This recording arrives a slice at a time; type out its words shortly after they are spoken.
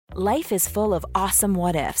Life is full of awesome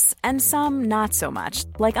what-ifs, and some not so much,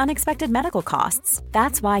 like unexpected medical costs.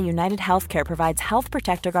 That's why United Healthcare provides Health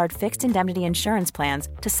Protector Guard fixed indemnity insurance plans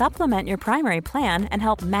to supplement your primary plan and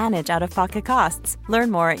help manage out-of-pocket costs.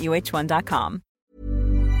 Learn more at uh1.com.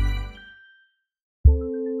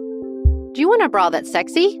 Do you want a bra that's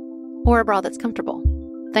sexy or a bra that's comfortable?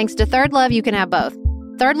 Thanks to Third Love, you can have both.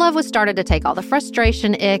 Third Love was started to take all the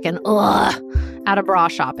frustration, ick, and out of bra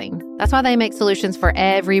shopping. That's why they make solutions for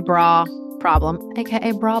every bra problem,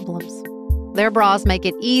 aka problems. Their bras make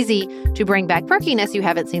it easy to bring back perkiness you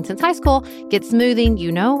haven't seen since high school, get smoothing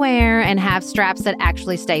you know where, and have straps that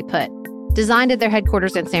actually stay put. Designed at their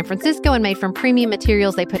headquarters in San Francisco and made from premium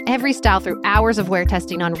materials, they put every style through hours of wear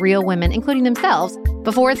testing on real women, including themselves,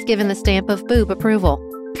 before it's given the stamp of boob approval.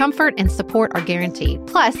 Comfort and support are guaranteed.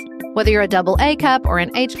 Plus, whether you're a double A cup or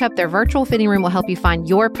an H cup, their virtual fitting room will help you find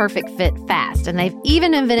your perfect fit fast. And they've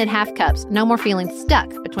even invented half cups. No more feeling stuck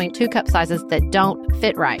between two cup sizes that don't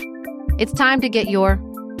fit right. It's time to get your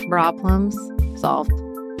problems solved.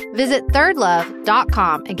 Visit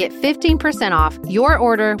thirdlove.com and get 15% off your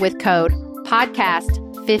order with code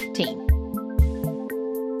podcast15.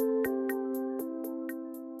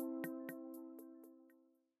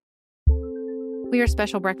 We are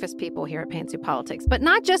special breakfast people here at Pantsuit Politics, but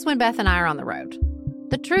not just when Beth and I are on the road.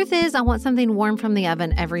 The truth is, I want something warm from the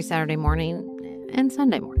oven every Saturday morning and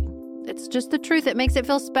Sunday morning. It's just the truth. It makes it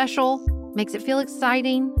feel special, makes it feel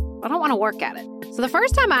exciting. I don't want to work at it. So the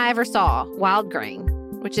first time I ever saw Wild Grain,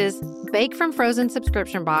 which is bake from frozen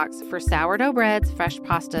subscription box for sourdough breads, fresh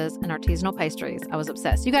pastas, and artisanal pastries, I was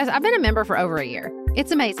obsessed. You guys, I've been a member for over a year.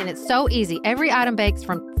 It's amazing. It's so easy. Every item bakes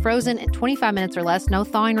from frozen in 25 minutes or less, no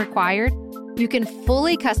thawing required. You can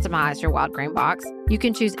fully customize your Wild Grain box. You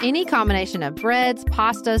can choose any combination of breads,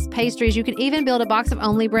 pastas, pastries. You can even build a box of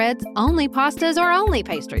only breads, only pastas, or only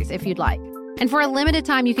pastries if you'd like. And for a limited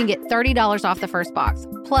time, you can get $30 off the first box,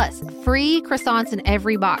 plus free croissants in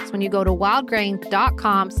every box when you go to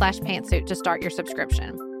wildgrain.com/pantsuit to start your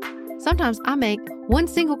subscription. Sometimes I make one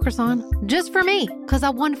single croissant just for me because I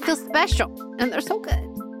want to feel special, and they're so good.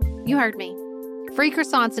 You heard me. Free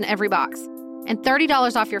croissants in every box. And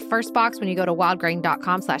 $30 off your first box when you go to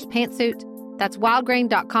wildgrain.com/pantsuit. That's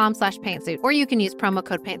wildgrain.com/pantsuit. Or you can use promo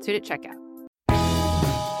code pantsuit at checkout.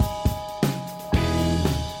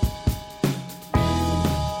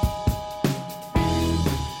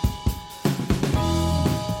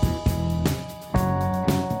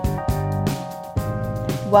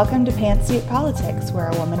 Welcome to Pantsuit Politics, where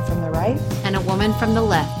a woman from the right and a woman from the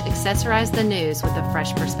left accessorize the news with a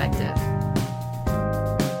fresh perspective.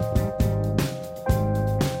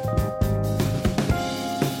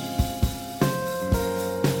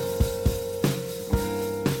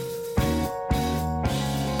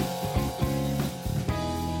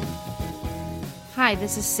 Hi,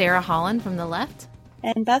 this is Sarah Holland from the left.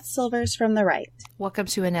 and Beth Silvers from the right. Welcome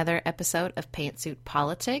to another episode of Pantsuit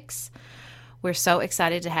Politics. We're so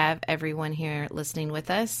excited to have everyone here listening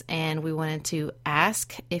with us, and we wanted to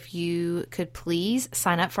ask if you could please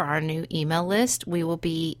sign up for our new email list. We will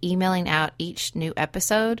be emailing out each new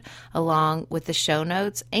episode along with the show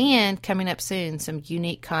notes, and coming up soon, some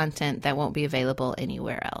unique content that won't be available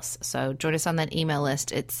anywhere else. So join us on that email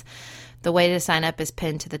list. The way to sign up is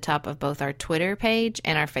pinned to the top of both our Twitter page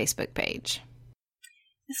and our Facebook page.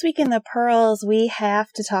 This week in the Pearls, we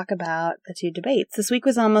have to talk about the two debates. This week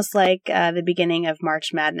was almost like the beginning of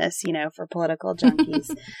March Madness, for political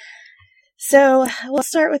junkies. So we'll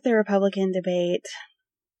start with the Republican debate.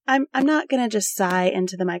 I'm not going to just sigh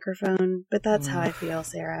into the microphone, but that's how I feel,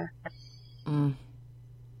 Sarah.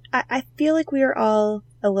 I feel like we are all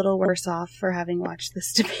a little worse off for having watched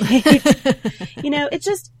this debate.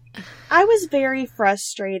 I was very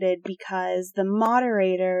frustrated because the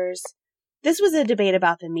moderators... This was a debate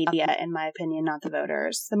about the media, in my opinion, not the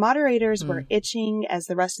voters. The moderators were itching, as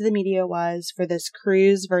the rest of the media was, for this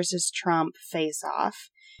Cruz versus Trump face-off.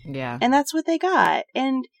 Yeah. And that's what they got.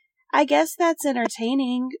 And I guess that's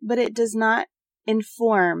entertaining, but it does not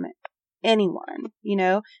inform anyone.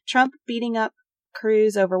 Trump beating up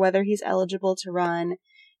Cruz over whether he's eligible to run,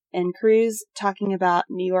 and Cruz talking about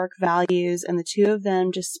New York values, and the two of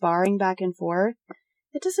them just sparring back and forth.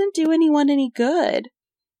 It doesn't do anyone any good.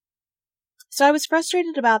 So I was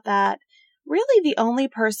frustrated about that. Really, the only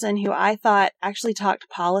person who I thought actually talked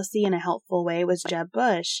policy in a helpful way was Jeb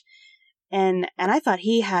Bush. And I thought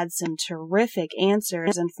he had some terrific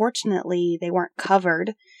answers. Unfortunately, they weren't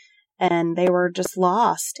covered, and they were just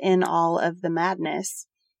lost in all of the madness.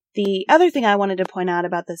 The other thing I wanted to point out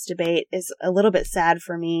about this debate is a little bit sad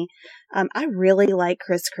for me. I really like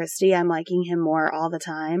Chris Christie. I'm liking him more all the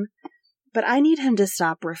time. but I need him to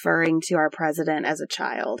stop referring to our president as a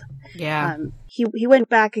child. Yeah. He went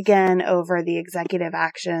back again over the executive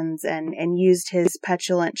actions and used his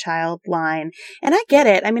petulant child line. And I get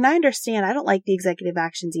it. I mean, I understand. I don't like the executive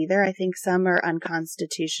actions either. I think some are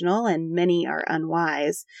unconstitutional and many are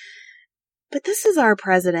unwise. But this is our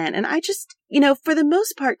president. And I just, for the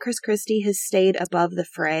most part, Chris Christie has stayed above the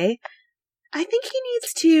fray. I think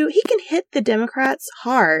he can hit the Democrats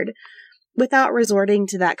hard without resorting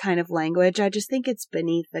to that kind of language. I just think it's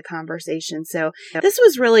beneath the conversation. So this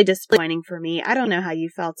was really disappointing for me. I don't know how you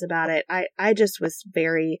felt about it. I just was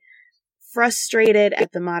very frustrated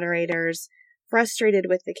at the moderators, frustrated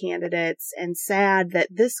with the candidates, and sad that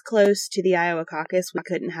this close to the Iowa caucus, we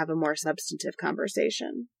couldn't have a more substantive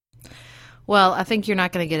conversation. Well, I think you're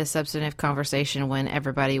not going to get a substantive conversation when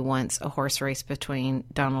everybody wants a horse race between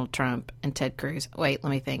Donald Trump and Ted Cruz. Wait, let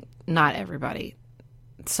me think. Not everybody.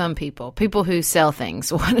 Some people who sell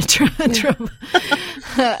things want to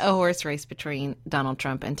a horse race between Donald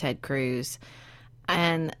Trump and Ted Cruz.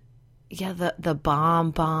 And yeah, the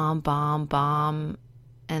bomb.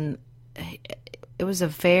 And it was a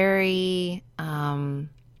very,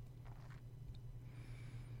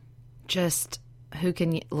 just who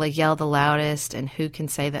can yell the loudest and who can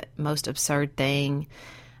say the most absurd thing.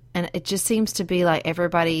 And it just seems to be like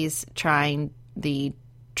everybody's trying the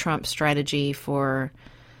Trump strategy for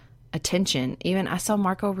attention. Even I saw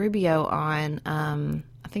Marco Rubio on,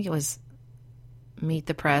 I think it was Meet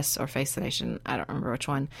the Press or Face the Nation. I don't remember which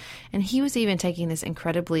one. And he was even taking this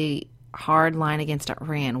incredibly hard line against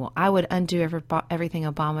Iran. Well, I would undo everything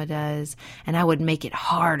Obama does, and I would make it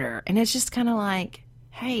harder. And it's just kind of like,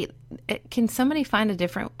 hey, can somebody find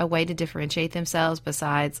a way to differentiate themselves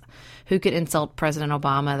besides who could insult President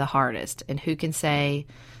Obama the hardest and who can say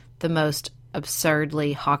the most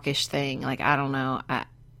absurdly hawkish thing? Like, I don't know.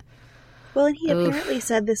 Well, and he apparently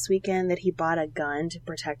said this weekend that he bought a gun to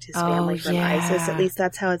protect his family from ISIS. At least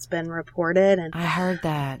that's how it's been reported. And I heard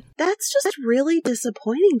that. That's just really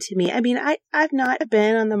disappointing to me. I mean, I've not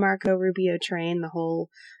been on the Marco Rubio train the whole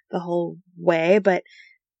way, but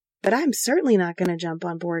I'm certainly not going to jump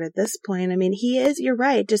on board at this point. I mean, he is, you're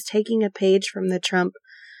right, just taking a page from the Trump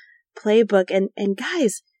playbook. And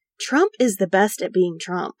guys, Trump is the best at being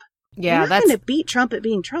Trump. Yeah, you're not going to beat Trump at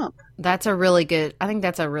being Trump. I think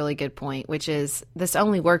that's a really good point, which is this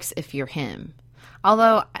only works if you're him.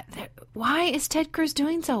 Although, why is Ted Cruz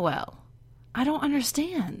doing so well? I don't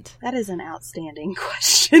understand. That is an outstanding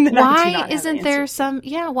question. Why isn't there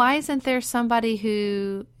somebody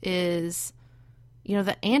who is,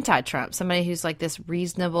 the anti-Trump, somebody who's like this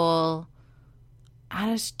reasonable?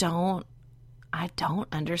 I don't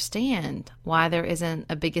understand why there isn't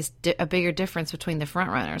a bigger difference between the front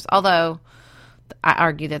runners. Although I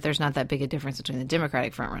argue that there's not that big a difference between the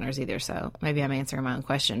Democratic front runners either. So maybe I'm answering my own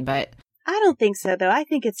question, but I don't think so, though. I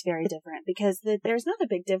think it's very different because there's not a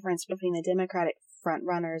big difference between the Democratic front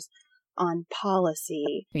runners on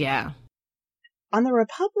policy. Yeah. On the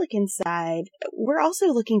Republican side, we're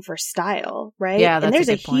also looking for style, right? Yeah, that's and there's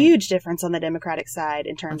a a good point. Huge difference on the Democratic side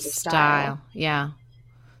in terms of style. Yeah.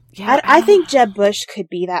 Yeah, I think Jeb Bush could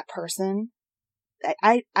be that person.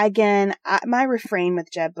 My refrain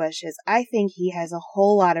with Jeb Bush is I think he has a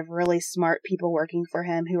whole lot of really smart people working for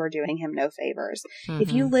him who are doing him no favors. Mm-hmm.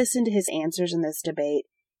 If you listen to his answers in this debate,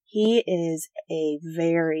 he is a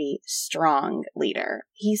very strong leader.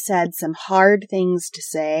 He said some hard things to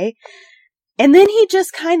say, and then he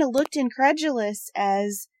just kind of looked incredulous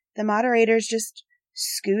as the moderators just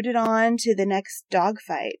scooted on to the next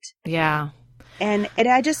dogfight. Yeah. And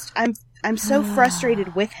I'm so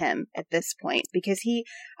frustrated with him at this point because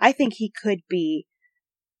I think he could be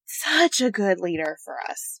such a good leader for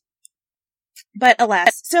us. But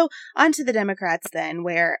alas, so on to the Democrats then,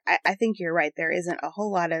 where I think you're right. There isn't a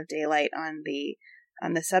whole lot of daylight on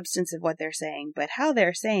the substance of what they're saying, but how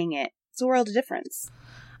they're saying it's a world of difference.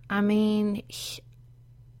 I mean,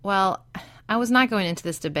 well, I was not going into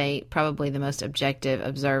this debate probably the most objective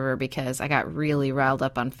observer because I got really riled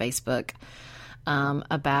up on Facebook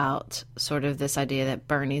about sort of this idea that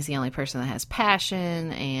Bernie's the only person that has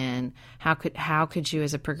passion, and how could you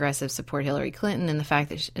as a progressive support Hillary Clinton, and the fact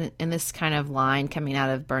that in this kind of line coming out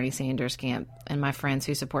of Bernie Sanders camp and my friends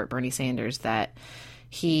who support Bernie Sanders that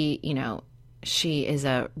she is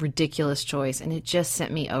a ridiculous choice, and it just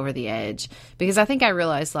sent me over the edge because I think I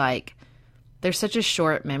realized like there's such a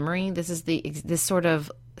short memory. This is this sort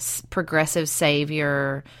of progressive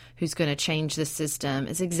savior who's going to change the system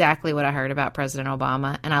is exactly what I heard about President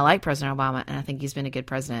Obama. And I like President Obama, and I think he's been a good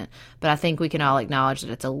president. But I think we can all acknowledge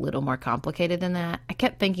that it's a little more complicated than that. I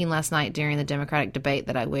kept thinking last night during the Democratic debate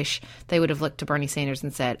that I wish they would have looked to Bernie Sanders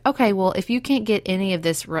and said, okay, well, if you can't get any of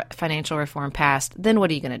this financial reform passed, then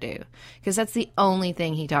what are you going to do? Because that's the only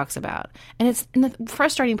thing he talks about. And the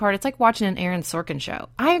frustrating part, it's like watching an Aaron Sorkin show.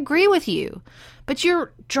 I agree with you, but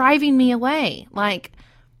you're driving me away. Like,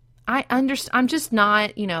 I'm just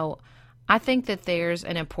not, I think that there's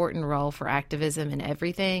an important role for activism in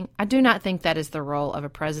everything. I do not think that is the role of a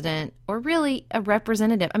president or really a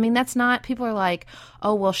representative. I mean, that's not, people are like,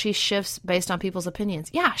 oh, well, she shifts based on people's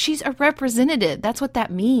opinions. Yeah, she's a representative. That's what that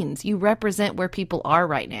means. You represent where people are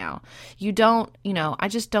right now. You don't, I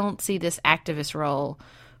just don't see this activist role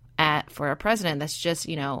for a president that's just,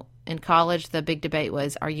 in college, the big debate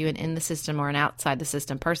was, are you an in the system or an outside the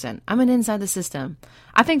system person? I'm an inside the system.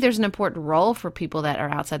 I think there's an important role for people that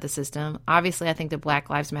are outside the system. Obviously, I think the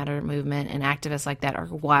Black Lives Matter movement and activists like that are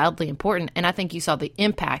wildly important. And I think you saw the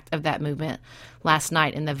impact of that movement last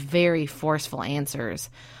night in the very forceful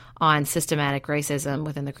answers on systematic racism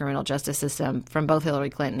within the criminal justice system from both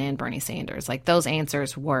Hillary Clinton and Bernie Sanders. Like, those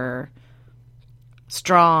answers were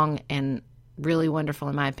strong and really wonderful,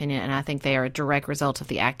 in my opinion, and I think they are a direct result of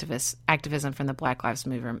the activism from the Black Lives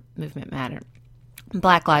Matter movement.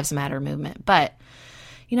 But,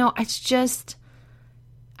 it's just,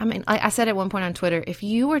 I said at one point on Twitter, if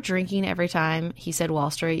you were drinking every time he said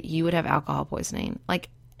Wall Street, you would have alcohol poisoning. Like,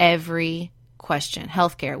 every question.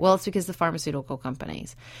 Healthcare. Well, it's because the pharmaceutical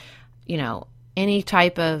companies, any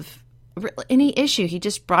type of, any issue, he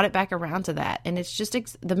just brought it back around to that. And it's just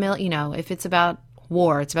if it's about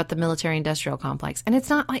war, it's about the military-industrial complex. And it's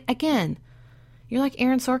not like, again, you're like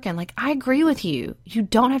Aaron Sorkin. Like, I agree with you. You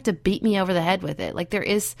don't have to beat me over the head with it. Like,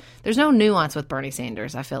 there's no nuance with Bernie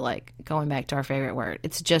Sanders, I feel like, going back to our favorite word.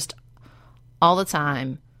 It's just all the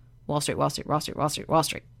time, Wall Street, Wall Street, Wall Street, Wall Street, Wall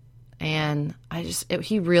Street. And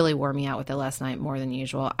he really wore me out with it last night more than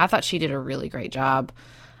usual. I thought she did a really great job.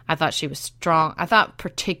 I thought she was strong. I thought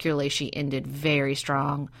particularly she ended very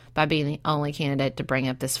strong by being the only candidate to bring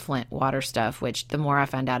up this Flint water stuff, which the more I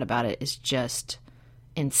find out about it is just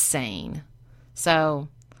insane. So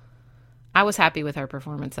I was happy with her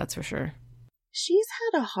performance, that's for sure. She's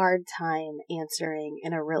had a hard time answering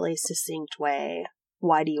in a really succinct way,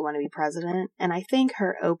 why do you want to be president? And I think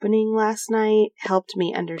her opening last night helped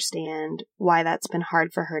me understand why that's been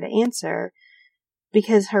hard for her to answer,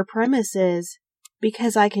 because her premise is,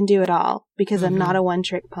 because I can do it all, because I'm not a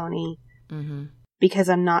one-trick pony, because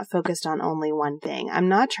I'm not focused on only one thing. I'm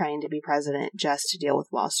not trying to be president just to deal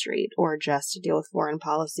with Wall Street or just to deal with foreign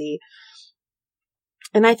policy.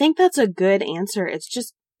 And I think that's a good answer.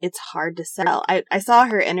 It's hard to sell. I saw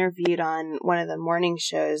her interviewed on one of the morning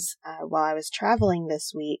shows while I was traveling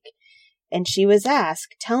this week, and she was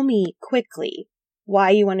asked, tell me quickly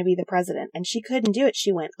why you want to be the president. And she couldn't do it.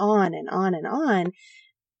 She went on and on and on.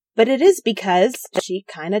 But it is because she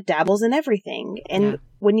kind of dabbles in everything. And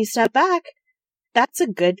when you step back, that's a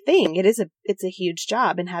good thing. It's a huge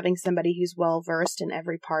job. And having somebody who's well versed in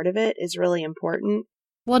every part of it is really important.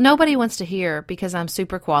 Well, nobody wants to hear because I'm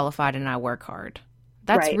super qualified and I work hard.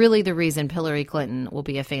 That's right. Really the reason Hillary Clinton will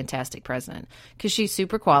be a fantastic president, because she's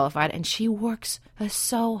super qualified and she works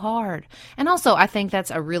so hard. And also, I think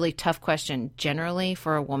that's a really tough question generally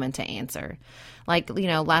for a woman to answer. Like,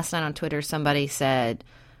 last night on Twitter, somebody said,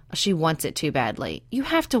 she wants it too badly. You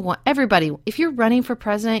have to want, everybody, if you're running for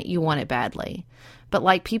president, you want it badly. But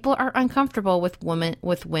like, people are uncomfortable with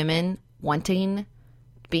women wanting,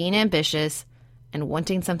 being ambitious and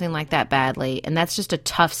wanting something like that badly. And that's just a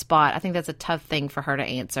tough spot. I think that's a tough thing for her to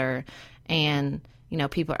answer. And,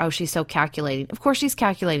 people are, oh, she's so calculating. Of course she's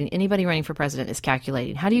calculating. Anybody running for president is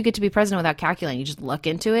calculating. How do you get to be president without calculating? You just look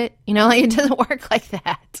into it. It doesn't work like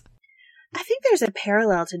that. I think there's a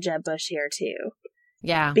parallel to Jeb Bush here too.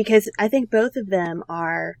 Yeah. Because I think both of them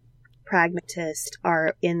are pragmatists,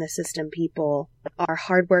 are in the system people, are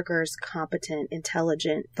hard workers, competent,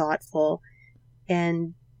 intelligent, thoughtful,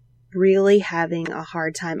 and really having a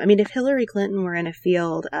hard time. I mean, if Hillary Clinton were in a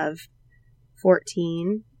field of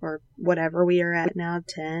 14 or whatever we are at now,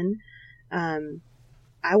 10,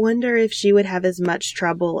 I wonder if she would have as much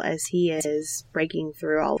trouble as he is breaking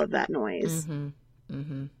through all of that noise. Mm-hmm.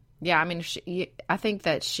 Mm-hmm. Yeah, I mean, I think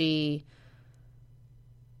that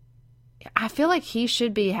I feel like he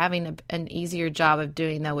should be having an easier job of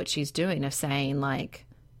doing what she's doing, of saying like,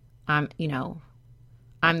 I'm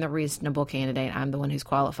the reasonable candidate. I'm the one who's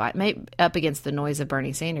qualified. Maybe up against the noise of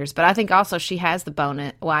Bernie Sanders. But I think also she has the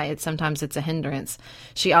bonus, why sometimes it's a hindrance.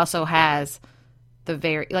 She also has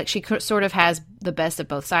she sort of has the best of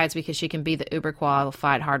both sides because she can be the uber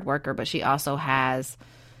qualified hard worker, but she also has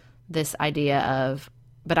this idea of,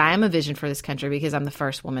 but I am a vision for this country because I'm the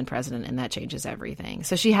first woman president, and that changes everything.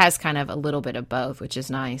 So she has kind of a little bit of both, which is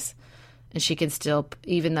nice. And she can still,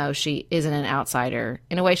 even though she isn't an outsider,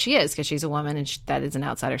 in a way she is, because she's a woman, and that is an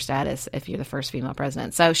outsider status if you're the first female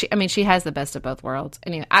president. So she has the best of both worlds.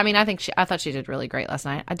 Anyway, I thought she did really great last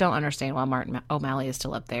night. I don't understand why Martin O'Malley is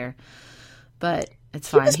still up there, but it's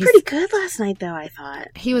fine. He was pretty good last night, though, I thought.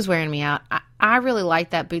 He was wearing me out. I really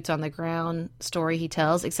like that boots on the ground story he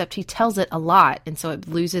tells, except he tells it a lot, and so it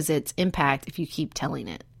loses its impact if you keep telling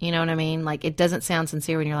it. You know what I mean? Like, it doesn't sound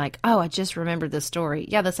sincere when you're like, oh, I just remembered this story.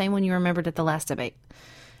 Yeah, the same one you remembered at the last debate.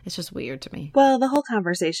 It's just weird to me. Well, the whole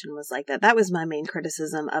conversation was like that. That was my main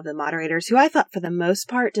criticism of the moderators, who I thought for the most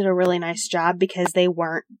part did a really nice job because they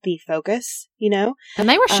weren't the focus, you know? And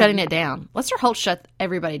they were shutting it down. Lester Holt shut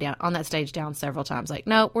everybody down on that stage down several times. Like,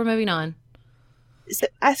 no, we're moving on. So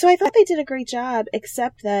I thought they did a great job,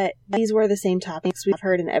 except that these were the same topics we've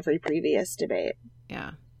heard in every previous debate.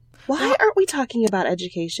 Yeah. Why aren't we talking about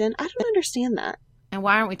education? I don't understand that. And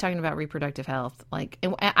why aren't we talking about reproductive health? Like,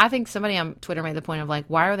 and I think somebody on Twitter made the point of, like,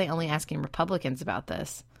 why are they only asking Republicans about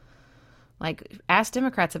this? Like, ask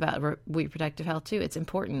Democrats about reproductive health, too. It's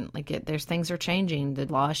important. Like, there's things are changing. The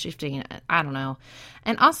law is shifting. I don't know.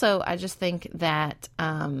 And also, I just think that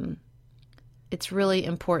it's really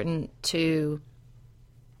important to,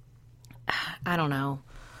 I don't know.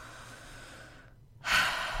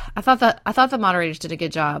 I thought the moderators did a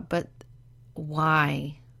good job, but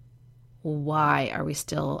why? Why are we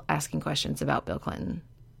still asking questions about Bill Clinton?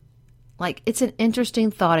 Like, it's an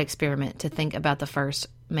interesting thought experiment to think about the first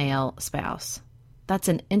male spouse. That's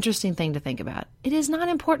an interesting thing to think about. It is not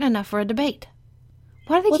important enough for a debate.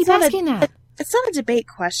 Why do they keep asking that? It's not a debate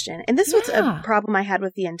question. And this was a problem I had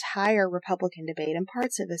with the entire Republican debate and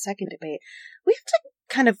parts of the second debate. We have to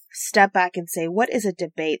kind of step back and say, what is a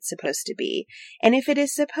debate supposed to be? And if it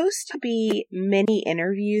is supposed to be many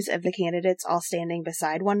interviews of the candidates all standing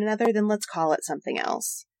beside one another, then let's call it something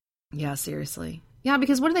else. Yeah, seriously. Yeah,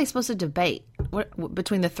 because what are they supposed to debate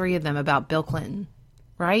between the three of them about Bill Clinton?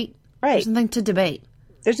 Right? Right. There's nothing to debate.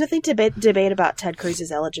 There's nothing to debate about Ted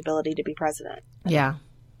Cruz's eligibility to be president. Yeah.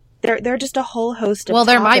 There are just a whole host of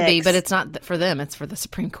there topics. might be, but it's not for them. It's for the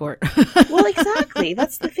Supreme Court. Well, exactly.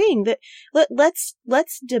 That's the thing. That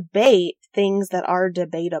let's debate things that are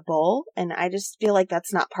debatable, and I just feel like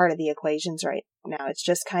that's not part of the equations right now. It's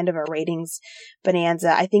just kind of a ratings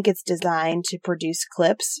bonanza. I think it's designed to produce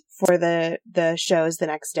clips for the shows the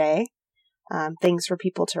next day, things for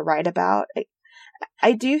people to write about.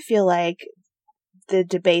 I do feel like the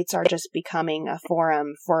debates are just becoming a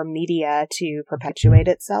forum for media to perpetuate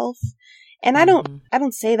itself. And I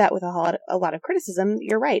don't say that with a lot of criticism.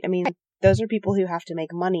 You're right. I mean, those are people who have to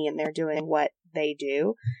make money and they're doing what they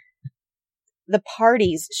do. The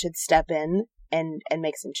parties should step in and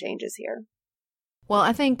make some changes here. Well,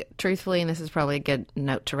 I think truthfully, and this is probably a good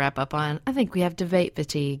note to wrap up on, I think we have debate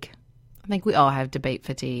fatigue. I think we all have debate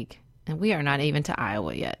fatigue, and we are not even to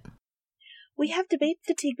Iowa yet. We have debate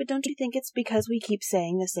fatigue, but don't you think it's because we keep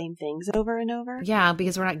saying the same things over and over? Yeah,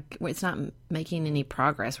 because it's not making any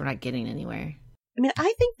progress. We're not getting anywhere. I mean,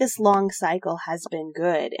 I think this long cycle has been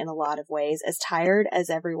good in a lot of ways. As tired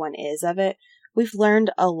as everyone is of it, we've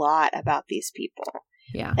learned a lot about these people.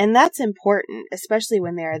 Yeah. And that's important, especially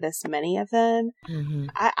when there are this many of them. Mm-hmm.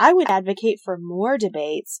 I would advocate for more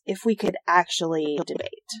debates if we could actually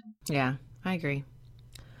debate. Yeah, I agree.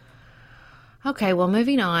 Okay, well,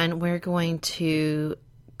 moving on, we're going to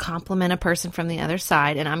compliment a person from the other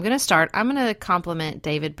side. And I'm going to compliment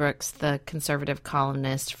David Brooks, the conservative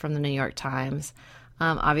columnist from the New York Times.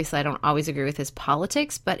 Obviously, I don't always agree with his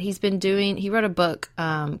politics, but he wrote a book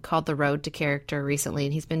called The Road to Character recently,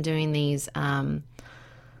 and he's been doing the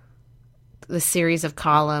series of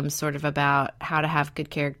columns sort of about how to have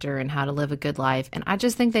good character and how to live a good life. And I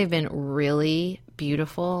just think they've been really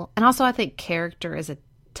beautiful. And also, I think character is a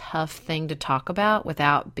tough thing to talk about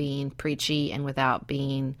without being preachy and without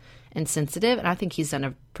being insensitive. And I think he's done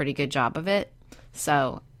a pretty good job of it.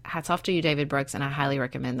 So hats off to you, David Brooks, and I highly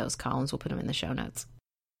recommend those columns. We'll put them in the show notes.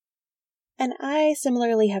 And I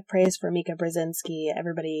similarly have praise for Mika Brzezinski.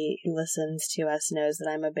 Everybody who listens to us knows that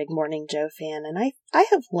I'm a big Morning Joe fan, and I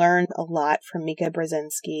have learned a lot from Mika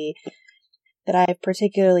Brzezinski that I've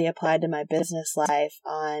particularly applied to my business life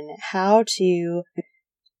on how to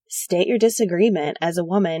state your disagreement as a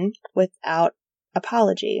woman without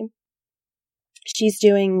apology. She's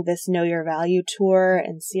doing this Know Your Value tour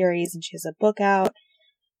and series, and she has a book out.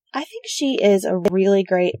 I think she is a really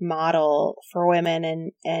great model for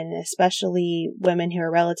women and especially women who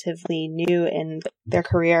are relatively new in their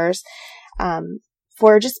careers,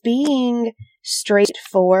 for just being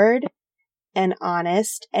straightforward and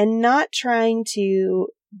honest and not trying to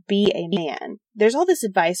be a man. There's all this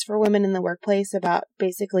advice for women in the workplace about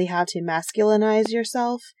basically how to masculinize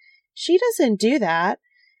yourself. She doesn't do that.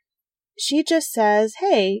 She just says,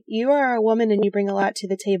 hey, you are a woman and you bring a lot to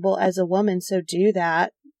the table as a woman, so do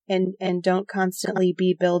that. And don't constantly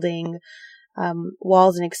be building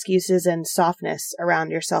walls and excuses and softness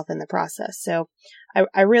around yourself in the process. So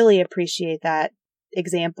I really appreciate that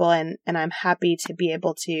example, and I'm happy to be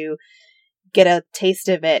able to get a taste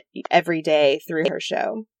of it every day through her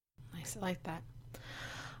show. Nice. I like that.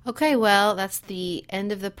 Okay, well, that's the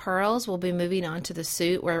end of the pearls. We'll be moving on to the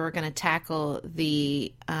suit, where we're going to tackle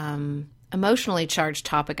the emotionally charged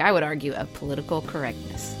topic, I would argue, of political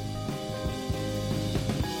correctness.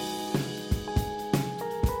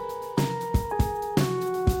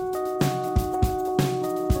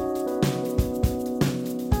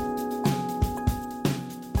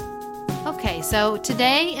 So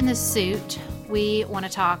today in the suit, we want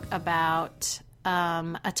to talk about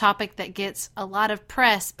a topic that gets a lot of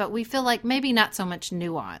press, but we feel like maybe not so much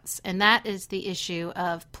nuance, and that is the issue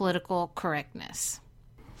of political correctness.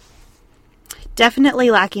 Definitely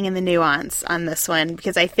lacking in the nuance on this one,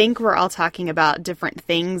 because I think we're all talking about different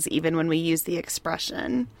things even when we use the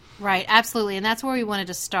expression. Right, absolutely, and that's where we wanted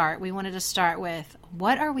to start. We wanted to start with,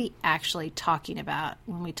 what are we actually talking about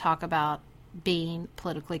when we talk about being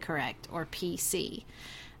politically correct, or PC?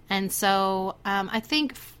 And so I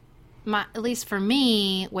think, at least for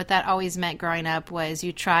me, what that always meant growing up was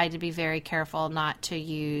you tried to be very careful not to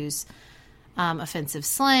use offensive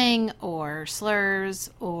slang or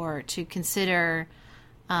slurs, or to consider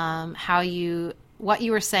what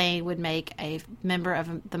you were saying would make a member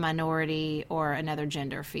of the minority or another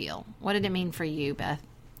gender feel. What did it mean for you, Beth?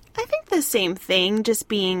 I think the same thing, just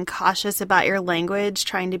being cautious about your language,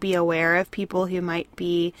 trying to be aware of people who might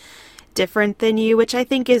be different than you, which I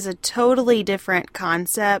think is a totally different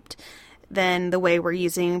concept than the way we're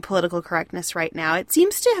using political correctness right now. It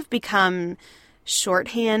seems to have become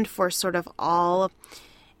shorthand for sort of all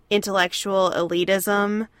intellectual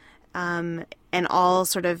elitism and all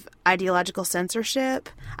sort of ideological censorship.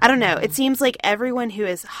 I don't know. It seems like everyone who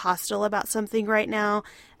is hostile about something right now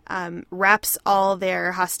wraps all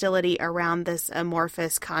their hostility around this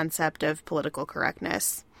amorphous concept of political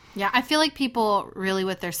correctness. Yeah, I feel like people really,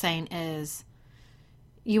 what they're saying is,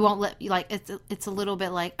 you won't let, like, it's a little bit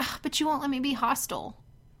like, but you won't let me be hostile.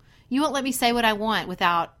 You won't let me say what I want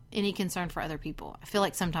without any concern for other people. I feel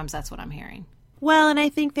like sometimes that's what I'm hearing. Well, and I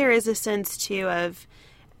think there is a sense, too, of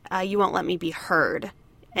you won't let me be heard.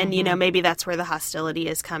 And, you know, maybe that's where the hostility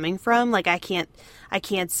is coming from. Like, I can't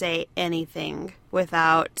say anything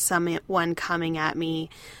without someone coming at me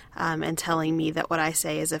and telling me that what I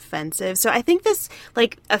say is offensive. So I think this,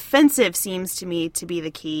 like, offensive seems to me to be the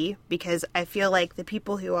key, because I feel like the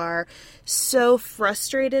people who are so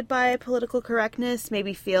frustrated by political correctness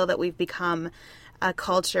maybe feel that we've become a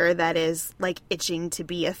culture that is, like, itching to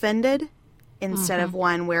be offended instead of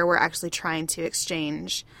one where we're actually trying to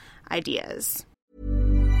exchange ideas.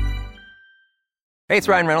 Hey, it's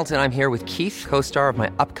Ryan Reynolds, and I'm here with Keith, co-star of my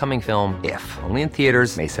upcoming film, If, only in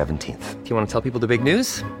theaters May 17th. Do you want to tell people the big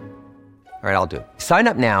news? All right, I'll do it. Sign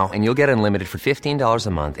up now and you'll get unlimited for $15 a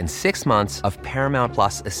month and 6 months of Paramount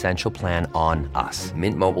Plus Essential Plan on us.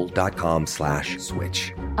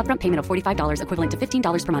 MintMobile.com/switch. Upfront payment of $45 equivalent to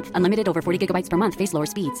 $15 per month. Unlimited over 40 gigabytes per month. Face lower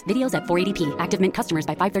speeds. Videos at 480p. Active Mint customers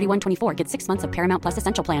by 531.24 get 6 months of Paramount Plus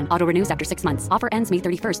Essential Plan. Auto renews after 6 months. Offer ends May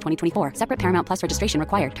 31st, 2024. Separate Paramount Plus registration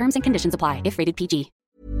required. Terms and conditions apply if rated PG.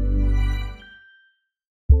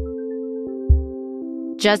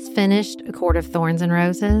 Just finished A Court of Thorns and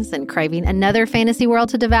Roses and craving another fantasy world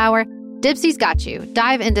to devour? Dipsy's got you.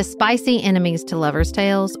 Dive into spicy enemies to lovers'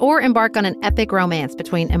 tales, or embark on an epic romance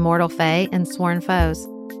between immortal fae and sworn foes.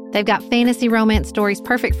 They've got fantasy romance stories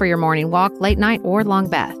perfect for your morning walk, late night, or long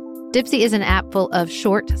bath. Dipsy is an app full of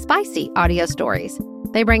short, spicy audio stories.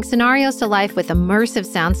 They bring scenarios to life with immersive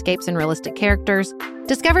soundscapes and realistic characters.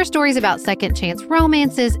 Discover stories about second chance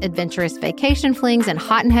romances, adventurous vacation flings, and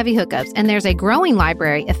hot and heavy hookups. And there's a growing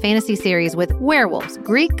library of fantasy series with werewolves,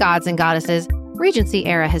 Greek gods and goddesses,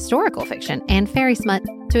 Regency-era historical fiction, and fairy smut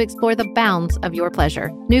to explore the bounds of your pleasure.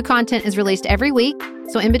 New content is released every week,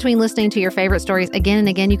 so in between listening to your favorite stories again and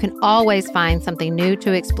again, you can always find something new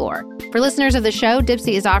to explore. For listeners of the show,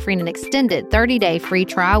 Dipsy is offering an extended 30-day free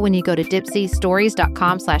trial when you go to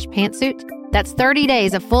dipsystories.com/pantsuit. That's 30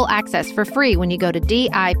 days of full access for free when you go to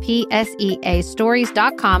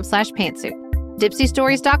DIPSEAstories.com/pantsuit.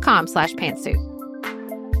 DipsyStories.com/pantsuit.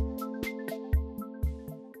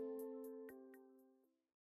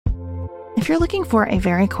 If you're looking for a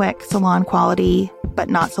very quick salon quality, but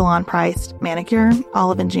not salon priced manicure,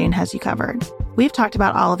 Olive & June has you covered. We've talked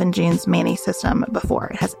about Olive & June's Mani system before.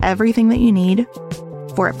 It has everything that you need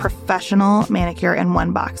for a professional manicure in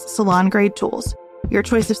one box. Salon grade tools, your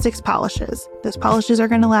choice of 6 polishes. Those polishes are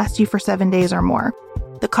going to last you for 7 days or more.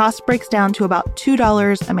 The cost breaks down to about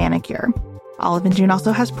 $2 a manicure. Olive & June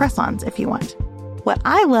also has press-ons if you want. What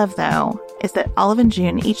I love, though, is that Olive &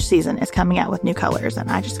 June each season is coming out with new colors,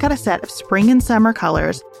 and I just got a set of spring and summer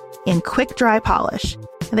colors in quick dry polish.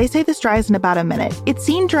 They say this dries in about a minute. It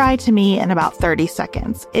seemed dry to me in about 30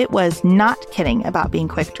 seconds. It was not kidding about being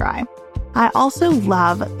quick dry. I also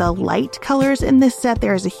love the light colors in this set.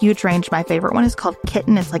 There is a huge range. My favorite one is called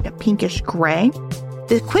Kitten. It's like a pinkish gray.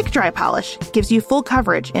 The quick dry polish gives you full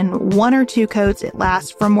coverage in 1 or 2 coats. It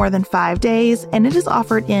lasts for more than 5 days, and it is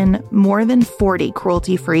offered in more than 40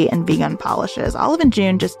 cruelty-free and vegan polishes. Olive &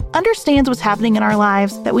 June just understands what's happening in our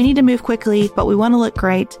lives, that we need to move quickly, but we want to look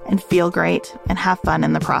great and feel great and have fun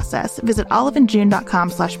in the process. Visit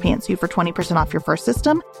oliveandjune.com/pantsuit for 20% off your first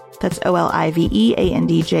system. That's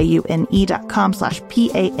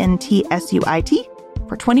oliveandjune.com/pantsuit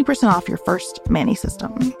for 20% off your first Mani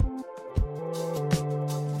system.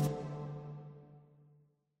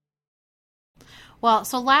 Well,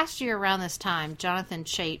 so last year around this time, Jonathan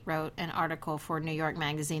Chait wrote an article for New York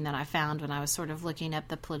Magazine that I found when I was sort of looking up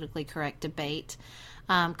the politically correct debate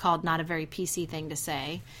called Not a Very PC Thing to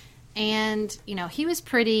Say. And, you know, he was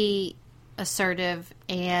pretty assertive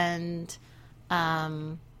and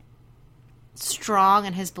strong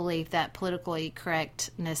in his belief that politically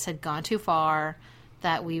correctness had gone too far,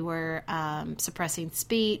 that we were suppressing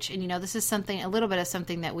speech. And, you know, this is a little bit of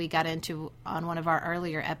something that we got into on one of our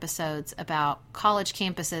earlier episodes about college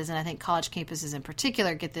campuses. And I think college campuses in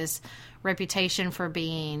particular get this reputation for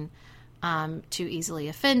being too easily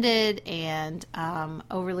offended and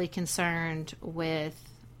overly concerned with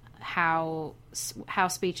how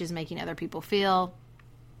speech is making other people feel.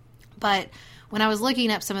 But when I was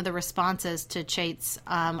looking up some of the responses to Chait's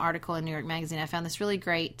article in New York Magazine, I found this really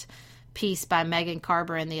great piece by Megan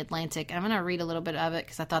Carber in The Atlantic. And I'm going to read a little bit of it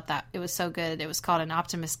because I thought that it was so good. It was called An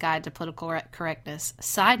Optimist Guide to Political Correctness.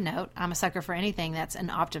 Side note, I'm a sucker for anything that's an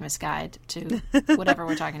optimist guide to whatever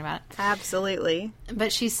we're talking about. Absolutely.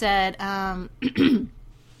 But she said,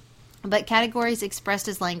 but categories expressed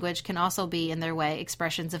as language can also be, in their way,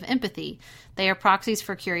 expressions of empathy. They are proxies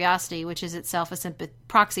for curiosity, which is itself a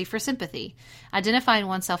proxy for sympathy. Identifying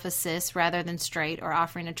oneself as cis rather than straight, or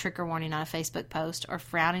offering a trigger warning on a Facebook post, or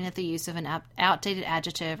frowning at the use of an outdated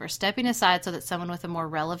adjective, or stepping aside so that someone with a more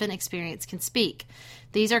relevant experience can speak.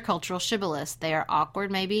 These are cultural shibboleths. They are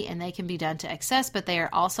awkward, maybe, and they can be done to excess, but they are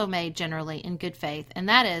also made generally in good faith, and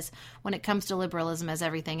that is, when it comes to liberalism as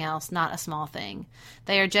everything else, not a small thing.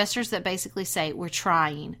 They are gestures that basically say, we're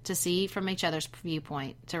trying to see from each other's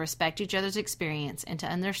viewpoint, to respect each other's experience, and to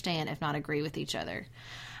understand, if not agree with each other.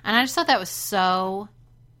 And I just thought that was so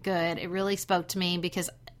good. It really spoke to me because,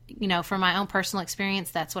 you know, from my own personal experience,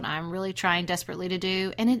 that's what I'm really trying desperately to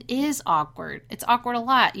do. And it is awkward. It's awkward a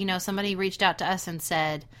lot. You know, somebody reached out to us and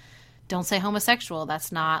said, don't say homosexual.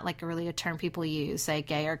 That's not like really a term people use. Say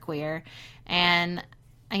gay or queer. And,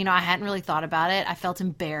 you know, I hadn't really thought about it. I felt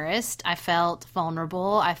embarrassed. I felt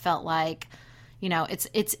vulnerable. I felt like, you know,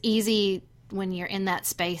 it's easy when you're in that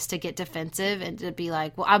space to get defensive and to be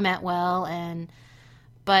like, well, I meant well.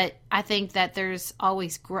 But I think that there's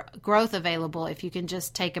always growth available if you can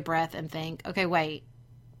just take a breath and think, okay, wait,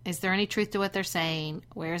 is there any truth to what they're saying?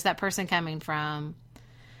 Where is that person coming from?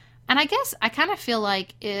 And I guess I kind of feel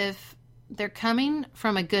like if they're coming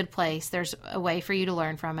from a good place, there's a way for you to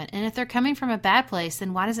learn from it. And if they're coming from a bad place,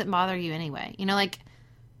 then why does it bother you anyway? You know, like,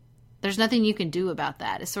 there's nothing you can do about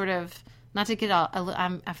that. It's sort of, not to get all,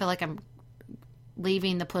 I feel like I'm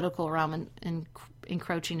leaving the political realm and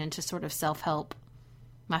encroaching into sort of self-help,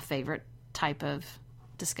 my favorite type of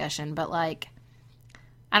discussion. But like,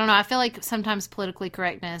 I don't know, I feel like sometimes politically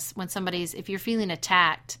correctness, when if you're feeling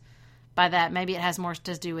attacked by that, maybe it has more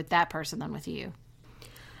to do with that person than with you.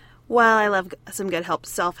 Well, I love some good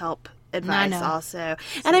self-help advice also.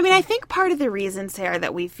 And I mean, I think part of the reason, Sarah,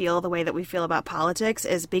 that we feel the way that we feel about politics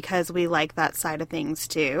is because we like that side of things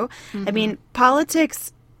too. Mm-hmm. I mean,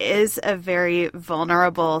 politics is a very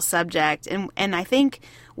vulnerable subject. And I think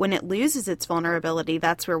when it loses its vulnerability,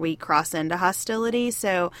 that's where we cross into hostility.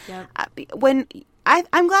 So yep.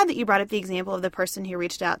 I'm glad that you brought up the example of the person who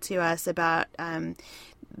reached out to us about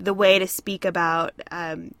the way to speak about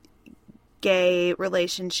gay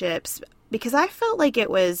relationships, because I felt like it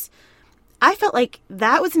was I felt like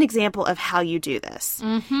that was an example of how you do this.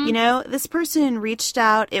 You know, this person reached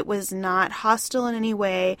out. It was not hostile in any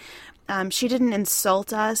way. She didn't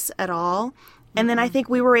insult us at all. And then I think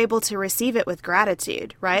we were able to receive it with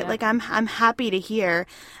gratitude, right? Yeah. Like I'm happy to hear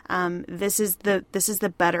this is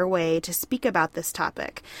the better way to speak about this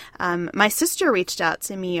topic. My sister reached out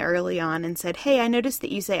to me early on and said, "Hey, I noticed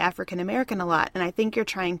that you say African American a lot, and I think you're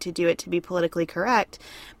trying to do it to be politically correct.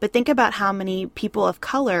 But think about how many people of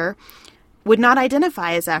color would not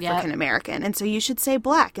identify as African American. And so you should say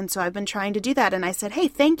Black." And so I've been trying to do that. And I said, "Hey,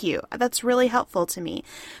 thank you. That's really helpful to me."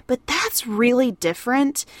 But that's really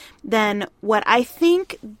different than what I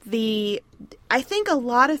think a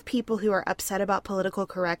lot of people who are upset about political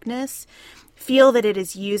correctness feel that it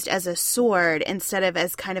is used as a sword instead of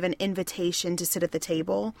as kind of an invitation to sit at the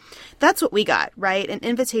table. That's what we got, right? An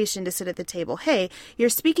invitation to sit at the table. Hey, you're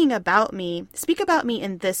speaking about me. Speak about me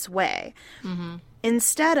in this way.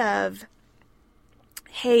 Instead of,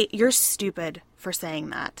 hey, you're stupid for saying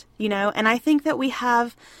that, you know? And I think that we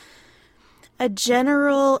have a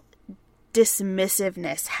general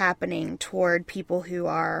dismissiveness happening toward people who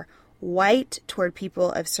are white, toward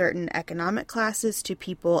people of certain economic classes, to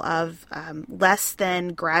people of less than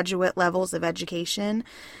graduate levels of education.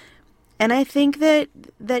 And I think that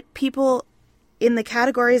people in the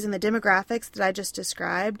categories and the demographics that I just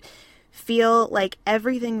described feel like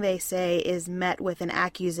everything they say is met with an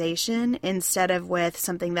accusation instead of with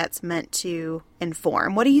something that's meant to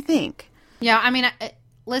inform. What do you think? Yeah, I mean,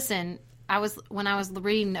 listen, when I was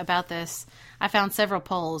reading about this, I found several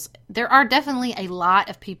polls. There are definitely a lot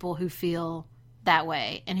of people who feel that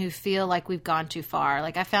way and who feel like we've gone too far.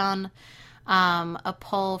 Like I found a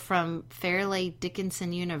poll from Fairleigh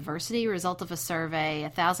Dickinson University, result of a survey,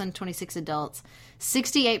 1,026 adults.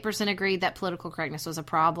 68% agreed that political correctness was a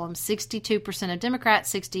problem. 62% of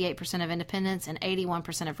Democrats, 68% of independents, and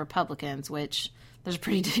 81% of Republicans, which there's a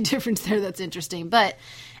pretty big difference there. That's interesting. But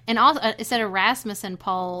and also, it said a Rasmussen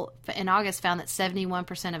poll in August found that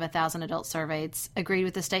 71% of 1,000 adults surveyed agreed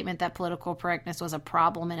with the statement that political correctness was a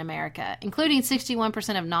problem in America, including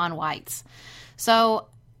 61% of non-whites. So,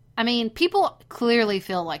 I mean, people clearly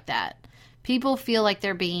feel like that. People feel like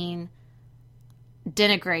they're being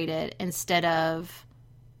denigrated instead of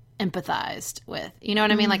empathized with. You know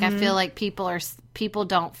what I mean? Like I feel like people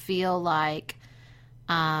don't feel like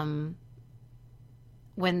when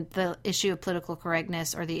the issue of political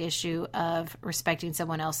correctness or the issue of respecting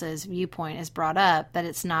someone else's viewpoint is brought up, that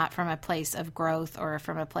it's not from a place of growth or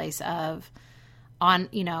from a place of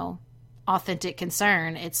authentic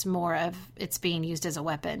concern. It's more of it's being used as a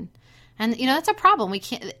weapon. And, that's a problem. We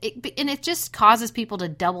can't, and it just causes people to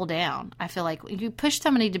double down. I feel like if you push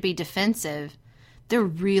somebody to be defensive, they're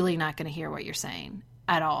really not going to hear what you're saying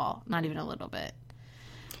at all, not even a little bit.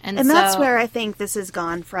 And so, that's where I think this has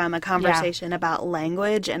gone from a conversation about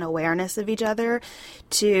language and awareness of each other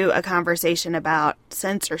to a conversation about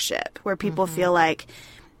censorship, where people feel like,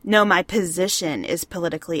 no, my position is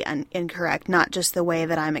politically incorrect, not just the way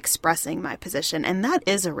that I'm expressing my position. And that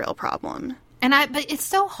is a real problem. But it's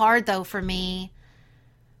so hard, though, for me.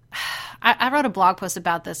 I wrote a blog post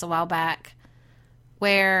about this a while back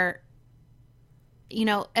where,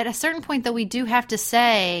 at a certain point, though, we do have to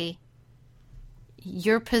say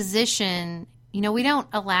your position, we don't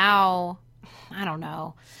allow, I don't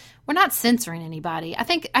know, we're not censoring anybody. I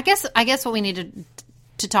guess what we need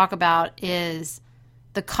to talk about is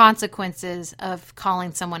the consequences of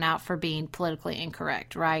calling someone out for being politically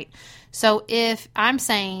incorrect, right? So if I'm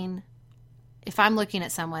looking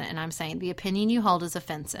at someone and I'm saying the opinion you hold is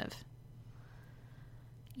offensive,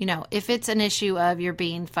 if it's an issue of you're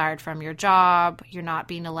being fired from your job, you're not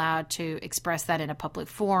being allowed to express that in a public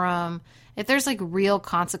forum, if there's like real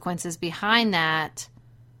consequences behind that,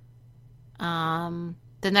 then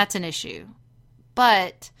that's an issue.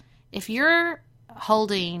 But if you're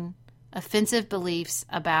holding offensive beliefs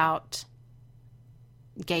about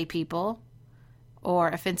gay people or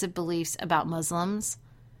offensive beliefs about Muslims,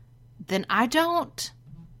 then I don't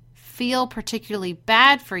feel particularly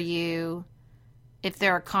bad for you if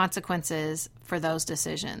there are consequences for those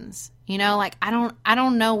decisions. I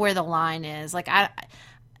don't know where the line is. Like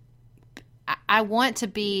I want to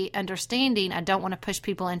be understanding. I don't want to push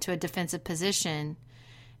people into a defensive position.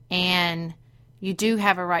 And you do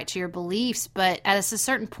have a right to your beliefs, but at a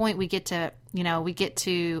certain point we get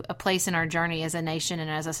to a place in our journey as a nation and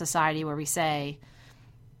as a society where we say,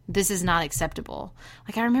 this is not acceptable.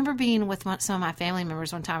 Like I remember being with some of my family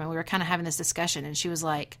members one time and we were kind of having this discussion and she was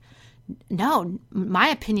like, no, my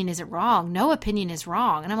opinion isn't wrong. No opinion is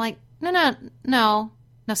wrong. And I'm like, no,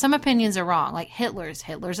 Now, some opinions are wrong. Like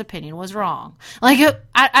Hitler's opinion was wrong. Like,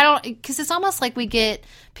 I don't, because it's almost like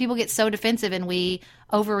people get so defensive and we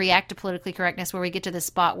overreact to politically correctness where we get to this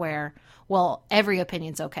spot where, well, every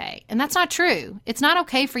opinion's okay. And that's not true. It's not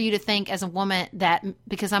okay for you to think as a woman that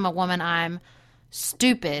because I'm a woman, I'm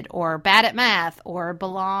stupid or bad at math or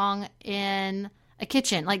belong in a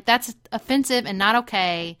kitchen. Like, that's offensive and not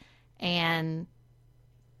okay. And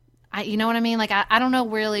you know what I mean? Like, I don't know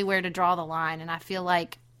really where to draw the line. And I feel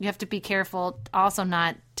like you have to be careful also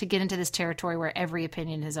not to get into this territory where every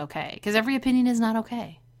opinion is okay. Because every opinion is not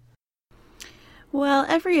okay. Well,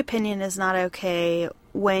 every opinion is not okay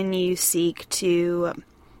when you seek to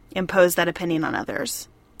impose that opinion on others.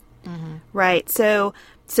 Mm-hmm. Right? So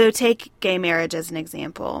take gay marriage as an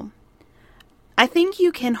example. I think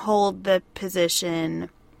you can hold the position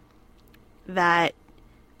that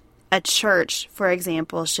a church, for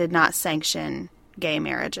example, should not sanction gay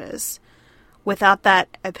marriages without that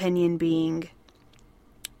opinion being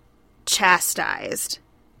chastised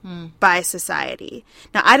by society.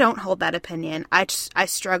 Now, I don't hold that opinion. I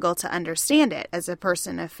struggle to understand it as a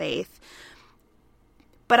person of faith.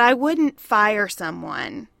 But I wouldn't fire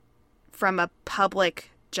someone from a public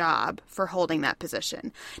job for holding that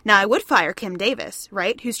position. Now, I would fire Kim Davis,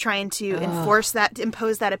 right, who's trying to impose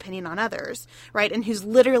that opinion on others, right, and who's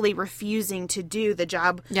literally refusing to do the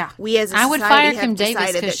job we as a society I would fire have Kim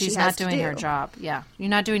Davis because she's not doing her job. Yeah, you're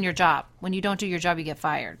not doing your job. When you don't do your job, you get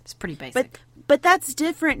fired. It's pretty basic. But that's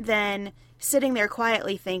different than sitting there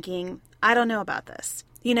quietly thinking, I don't know about this.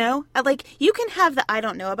 You know, like, you can have the I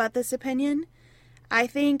don't know about this opinion, I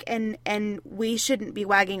think, and we shouldn't be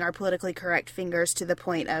wagging our politically correct fingers to the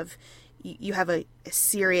point of you have a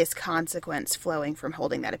serious consequence flowing from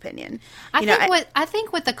holding that opinion. I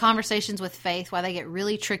think with the conversations with faith, why they get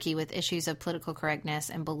really tricky with issues of political correctness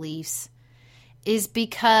and beliefs is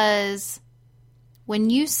because when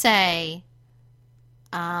you say,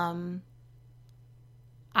 I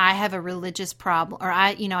have a religious problem, or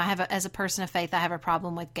as a person of faith, I have a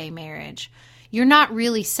problem with gay marriage, you're not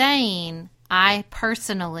really saying, I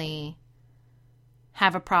personally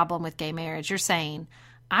have a problem with gay marriage. You're saying,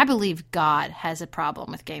 I believe God has a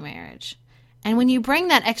problem with gay marriage. And when you bring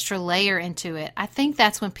that extra layer into it, I think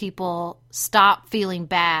that's when people stop feeling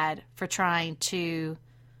bad for trying to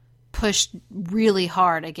push really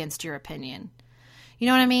hard against your opinion. You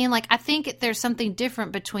know what I mean? Like, I think there's something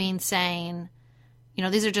different between saying,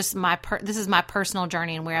 these are just this is my personal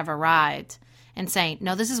journey and where I've arrived, and saying,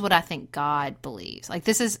 no, this is what I think God believes. Like,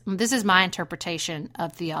 this is my interpretation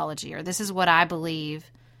of theology, or this is what I believe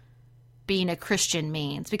being a Christian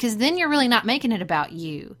means. Because then you're really not making it about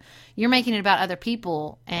you. You're making it about other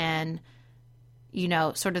people and,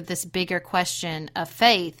 sort of this bigger question of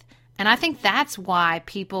faith. And I think that's why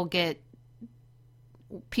people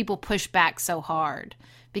push back so hard,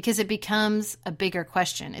 because it becomes a bigger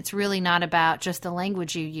question. It's really not about just the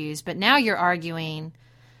language you use, but now you're arguing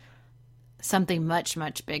something much,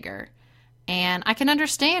 much bigger. And I can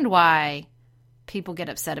understand why people get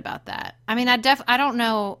upset about that. I mean, I don't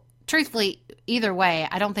know, truthfully, either way,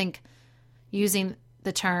 I don't think using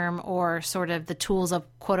the term or sort of the tools of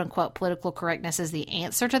quote unquote political correctness is the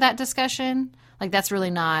answer to that discussion. Like, that's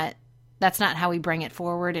not how we bring it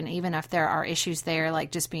forward. And even if there are issues there,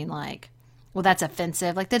 like just being like, well, that's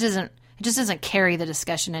offensive. Like, it just doesn't carry the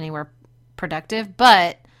discussion anywhere productive.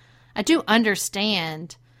 But I do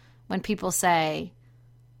understand when people say,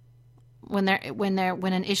 when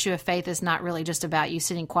an issue of faith is not really just about you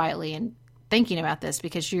sitting quietly and thinking about this,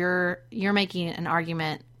 because you're making an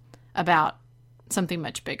argument about something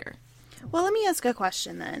much bigger. Well, let me ask a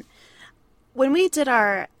question then. When we did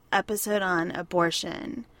our episode on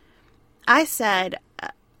abortion, I said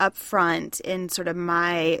up front in sort of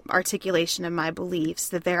my articulation of my beliefs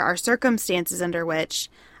that there are circumstances under which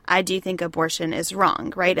I do think abortion is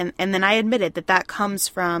wrong, right? And then I admitted that comes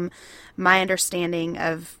from my understanding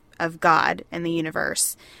of God and the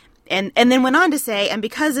universe. And then went on to say, and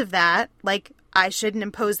because of that, like, I shouldn't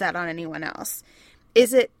impose that on anyone else.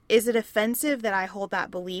 Is it offensive that I hold that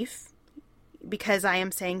belief because I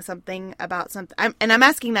am saying something about something? I'm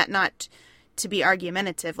asking that not to be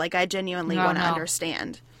argumentative. Like, I genuinely want to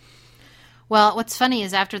understand. Well, what's funny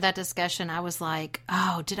is after that discussion, I was like,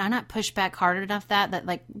 oh, did I not push back hard enough that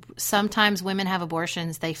like sometimes women have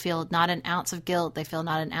abortions, they feel not an ounce of guilt, they feel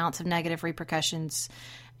not an ounce of negative repercussions,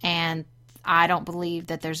 and I don't believe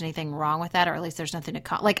that there's anything wrong with that, or at least there's nothing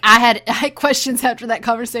to like. I had questions after that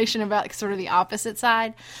conversation about sort of the opposite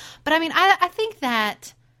side. But I mean, I think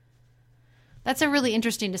that's a really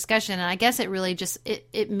interesting discussion, and I guess it really just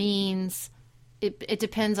it means it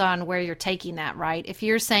depends on where you're taking that, right? If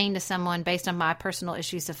you're saying to someone, based on my personal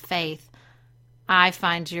issues of faith, I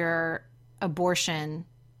find your abortion,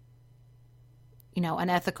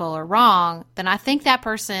 unethical or wrong, then I think that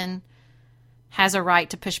person has a right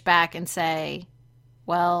to push back and say,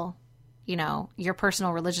 well, your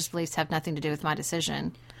personal religious beliefs have nothing to do with my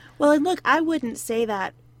decision. Well, and look, I wouldn't say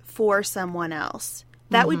that for someone else.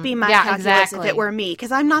 That would be my calculus if it were me,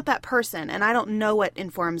 because I'm not that person, and I don't know what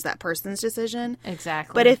informs that person's decision.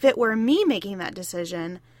 Exactly. But if it were me making that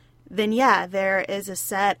decision, then yeah, there is a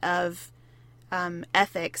set of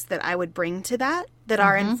ethics that I would bring to that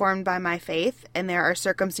are informed by my faith, and there are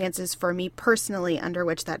circumstances for me personally under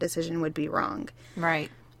which that decision would be wrong. Right.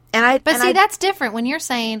 But that's different when you're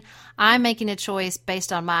saying I'm making a choice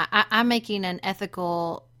based on I'm making an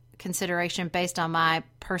ethical consideration based on my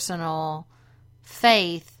personal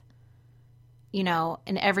faith. In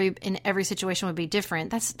every situation would be different.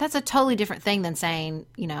 That's a totally different thing than saying,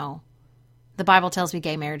 the Bible tells me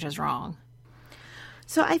gay marriage is wrong.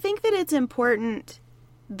 So I think that it's important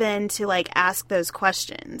then to ask those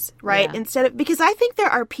questions, right? Yeah. Because I think there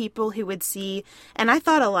are people who would see, and I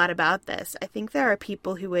thought a lot about this, I think there are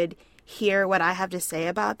people who would hear what I have to say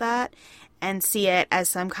about that and see it as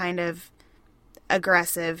some kind of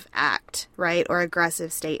aggressive act, right? Or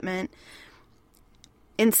aggressive statement,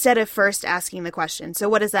 instead of first asking the question, so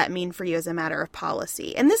what does that mean for you as a matter of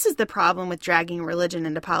policy? And this is the problem with dragging religion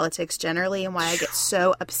into politics generally, and why I get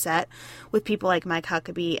so upset with people like Mike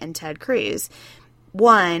Huckabee and Ted Cruz.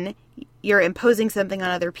 One, you're imposing something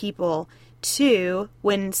on other people. Two,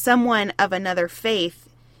 when someone of another faith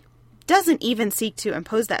doesn't even seek to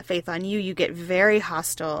impose that faith on you, you get very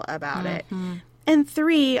hostile about it. And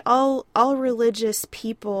three, all religious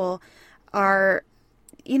people are,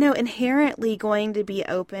 inherently going to be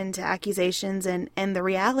open to accusations and the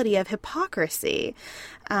reality of hypocrisy.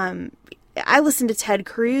 I listen to Ted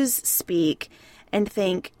Cruz speak and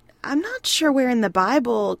think, I'm not sure where in the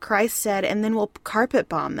Bible Christ said, and then we'll carpet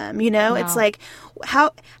bomb them. No. It's like,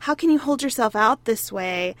 how can you hold yourself out this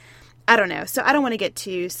way? I don't know. So I don't want to get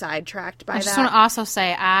too sidetracked by that. I just want to also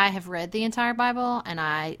say I have read the entire Bible, and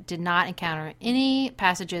I did not encounter any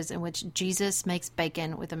passages in which Jesus makes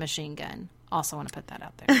bacon with a machine gun. Also want to put that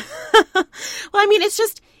out there. Well, I mean, it's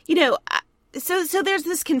just, so there's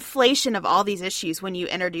this conflation of all these issues when you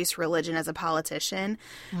introduce religion as a politician.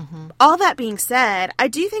 All that being said, I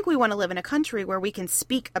do think we want to live in a country where we can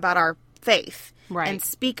speak about our faith and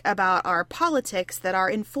speak about our politics that are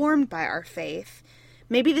informed by our faith.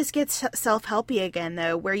 Maybe this gets self-helpy again,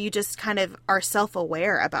 though, where you just kind of are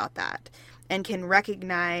self-aware about that and can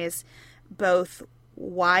recognize both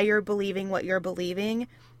why you're believing what you're believing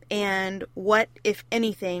and what, if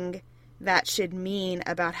anything, that should mean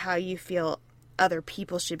about how you feel other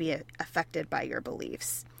people should be affected by your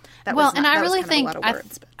beliefs. I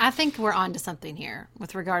think we're onto something here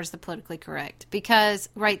with regards to politically correct, because,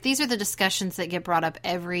 these are the discussions that get brought up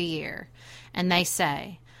every year, and they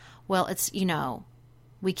say, well, it's,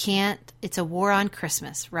 we can't, it's a war on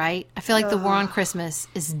Christmas, right? I feel like the war on Christmas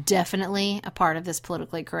is definitely a part of this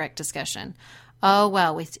politically correct discussion. Oh,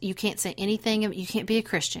 well, you can't say anything. You can't be a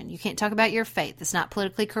Christian. You can't talk about your faith. It's not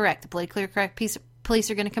politically correct. The politically correct police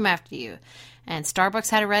are going to come after you. And Starbucks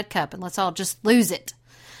had a red cup, and let's all just lose it.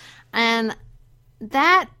 And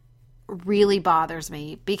that really bothers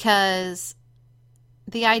me, because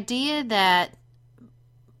the idea that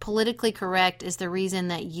politically correct is the reason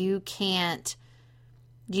that you can't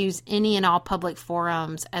use any and all public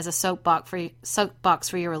forums as a soapbox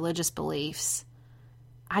for your religious beliefs.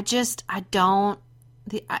 It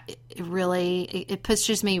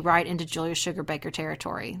pushes me right into Julia Sugar Baker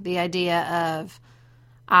territory. The idea of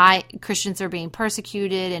Christians are being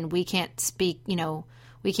persecuted and we can't speak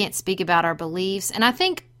about our beliefs. And I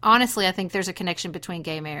think there's a connection between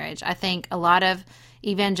gay marriage. I think a lot of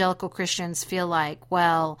evangelical Christians feel like,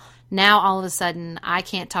 well, now all of a sudden I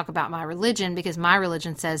can't talk about my religion because my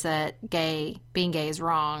religion says that being gay is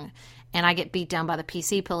wrong. And I get beat down by the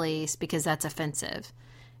PC police because that's offensive.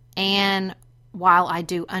 And while I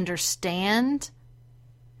do understand,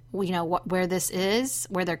 where this is,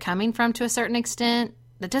 where they're coming from to a certain extent,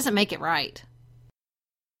 that doesn't make it right.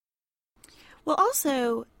 Well,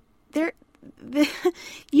 also,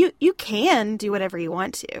 you can do whatever you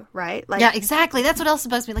want to, right? Yeah, exactly. That's what else is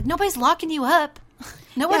supposed to be. Nobody's locking you up.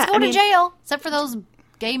 No one's going to jail, except for those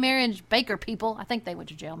gay marriage Baker people. I think they went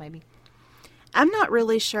to jail, maybe. I'm not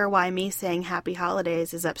really sure why me saying Happy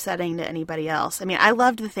Holidays is upsetting to anybody else. I mean, I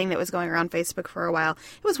loved the thing that was going around Facebook for a while.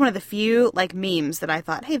 It was one of the few memes that I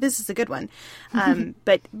thought, hey, this is a good one.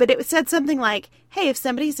 But it said something like, hey, if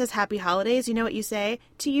somebody says Happy Holidays, you know what you say?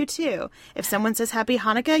 To you too. If someone says Happy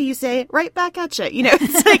Hanukkah, you say right back at you.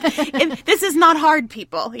 It's like, this is not hard,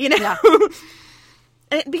 people. Yeah.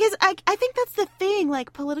 Because I think that's the thing.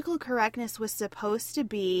 Like, political correctness was supposed to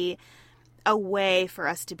be a way for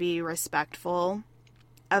us to be respectful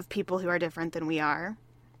of people who are different than we are,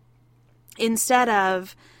 instead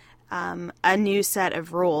of a new set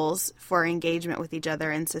of rules for engagement with each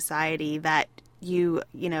other in society that you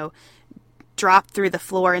drop through the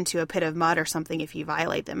floor into a pit of mud or something if you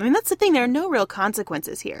violate them. I mean, that's the thing. There are no real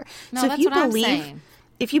consequences here. No, so that's what I'm saying.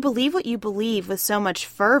 If you believe what you believe with so much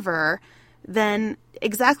fervor, then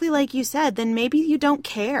exactly like you said, then maybe you don't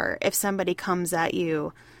care if somebody comes at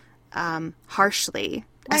you harshly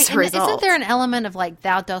as a result. Isn't there an element of like,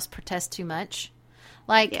 thou dost protest too much?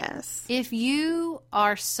 Like, yes. If you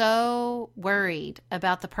are so worried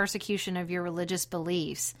about the persecution of your religious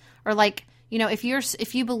beliefs, or like,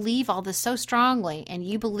 if you believe all this so strongly and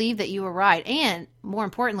you believe that you are right, and more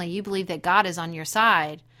importantly, you believe that God is on your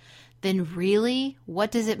side, then really,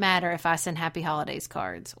 what does it matter if I send Happy Holidays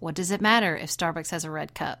cards? What does it matter if Starbucks has a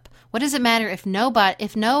red cup? What does it matter if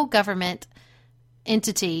no government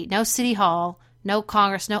entity, no city hall, no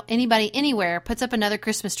Congress, no anybody anywhere puts up another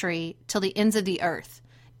Christmas tree till the ends of the earth?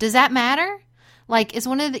 Does that matter? Like, is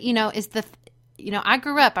one of the, I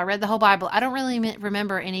grew up, I read the whole Bible. I don't really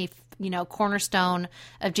remember any, cornerstone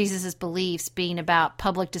of Jesus's beliefs being about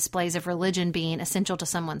public displays of religion being essential to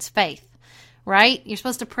someone's faith, right? You're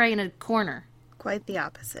supposed to pray in a corner. Quite the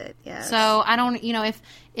opposite, yes. So I don't,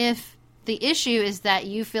 if the issue is that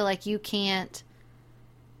you feel like you can't,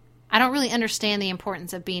 I don't really understand the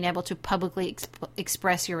importance of being able to publicly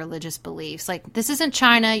express your religious beliefs. Like, this isn't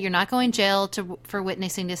China. You're not going to jail for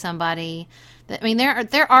witnessing to somebody. I mean,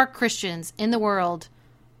 there are Christians in the world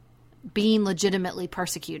being legitimately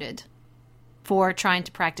persecuted for trying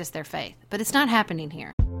to practice their faith. But it's not happening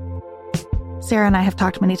here. Sarah and I have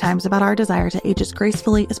talked many times about our desire to age as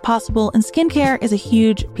gracefully as possible, and skincare is a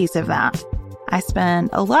huge piece of that. I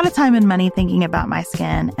spend a lot of time and money thinking about my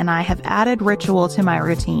skin, and I have added Ritual to my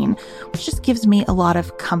routine, which just gives me a lot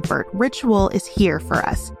of comfort. Ritual is here for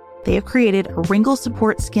us. They have created a wrinkle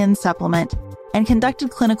support skin supplement and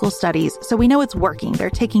conducted clinical studies, so we know it's working.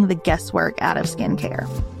 They're taking the guesswork out of skincare.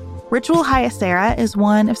 Ritual Hyacera is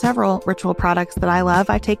one of several Ritual products that I love.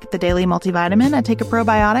 I take the daily multivitamin, I take a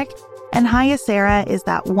probiotic, and Hyacera is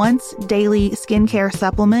that once daily skincare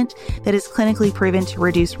supplement that is clinically proven to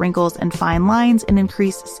reduce wrinkles and fine lines and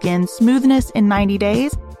increase skin smoothness in 90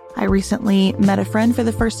 days. I recently met a friend for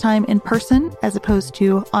the first time in person as opposed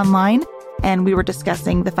to online, and we were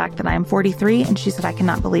discussing the fact that I am 43, and she said, I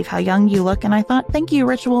cannot believe how young you look. And I thought, thank you,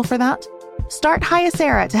 Ritual, for that. Start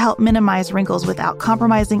Hyacera to help minimize wrinkles without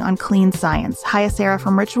compromising on clean science. Hyacera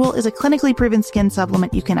from Ritual is a clinically proven skin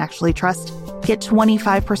supplement you can actually trust. Get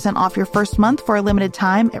 25% off your first month for a limited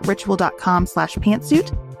time at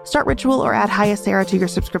ritual.com/pantsuit. Start Ritual or add Hyacera to your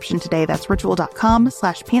subscription today. That's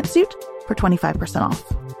ritual.com/pantsuit for 25% off.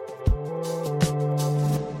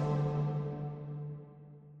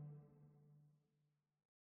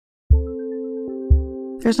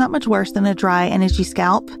 There's not much worse than a dry and itchy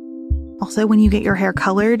scalp. Also, when you get your hair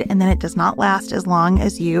colored and then it does not last as long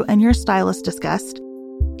as you and your stylist discussed.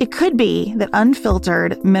 It could be that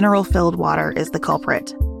unfiltered, mineral-filled water is the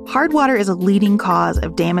culprit. Hard water is a leading cause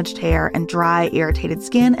of damaged hair and dry, irritated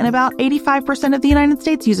skin, and about 85% of the United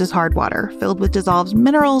States uses hard water, filled with dissolved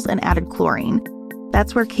minerals and added chlorine.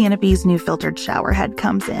 That's where Canopy's new filtered shower head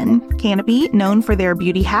comes in. Canopy, known for their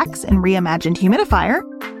beauty hacks and reimagined humidifier,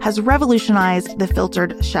 has revolutionized the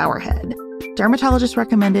filtered shower head. Dermatologists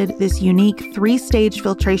recommended this unique 3-stage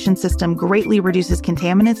filtration system greatly reduces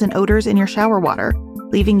contaminants and odors in your shower water,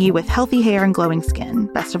 leaving you with healthy hair and glowing skin.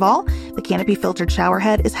 Best of all, the Canopy filtered shower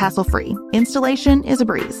head is hassle-free. Installation is a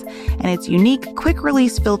breeze, and its unique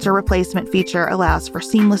quick-release filter replacement feature allows for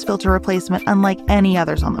seamless filter replacement unlike any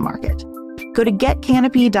others on the market. Go to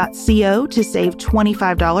getcanopy.co to save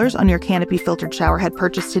 $25 on your Canopy filtered shower head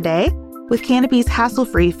purchase today with Canopy's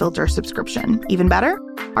hassle-free filter subscription. Even better,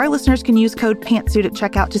 our listeners can use code PANTSUIT at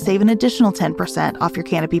checkout to save an additional 10% off your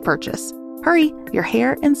Canopy purchase. Hurry, your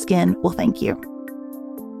hair and skin will thank you.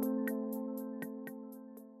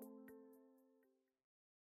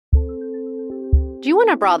 Do you want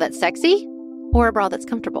a bra that's sexy or a bra that's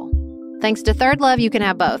comfortable? Thanks to Third Love, you can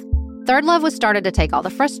have both. Third Love was started to take all the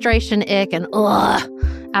frustration, ick, and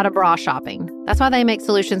out of bra shopping. That's why they make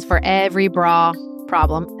solutions for every bra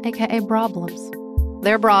problem, aka problems.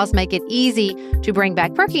 Their bras make it easy to bring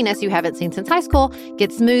back perkiness you haven't seen since high school,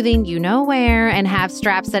 get smoothing you know where, and have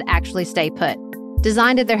straps that actually stay put.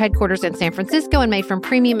 Designed at their headquarters in San Francisco and made from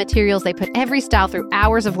premium materials, they put every style through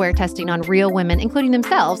hours of wear testing on real women, including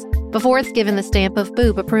themselves, before it's given the stamp of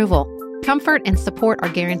boob approval. Comfort and support are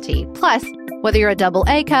guaranteed. Plus, Whether you're a double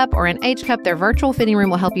A cup or an H cup, their virtual fitting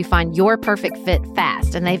room will help you find your perfect fit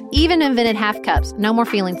fast. And they've even invented half cups. No more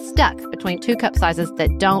feeling stuck between 2 cup sizes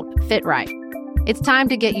that don't fit right. It's time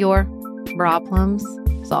to get your problems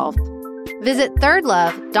solved. Visit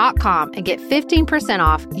thirdlove.com and get 15%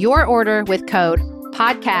 off your order with code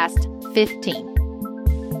podcast15.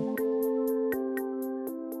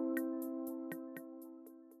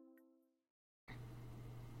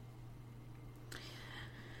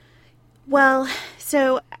 Well,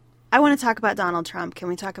 so I want to talk about Donald Trump. Can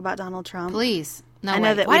we talk about Donald Trump? Please. No, I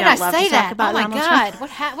know that Why we did don't I love say to that? talk about oh my Donald God.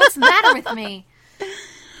 Trump. What's the matter with me?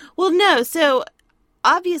 Well, no. So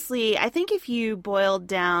obviously, I think if you boiled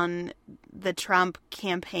down the Trump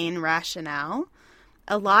campaign rationale,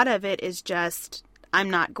 a lot of it is just, I'm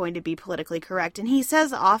not going to be politically correct. And he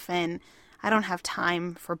says often, I don't have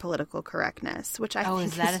time for political correctness, which I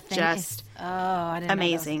think is just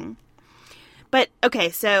amazing. But,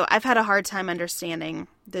 okay, so I've had a hard time understanding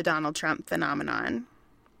the Donald Trump phenomenon.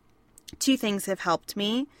 2 things have helped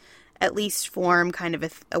me at least form kind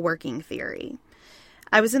of a working theory.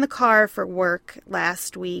 I was in the car for work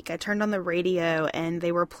last week. I turned on the radio and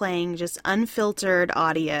they were playing just unfiltered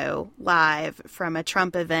audio live from a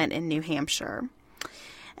Trump event in New Hampshire.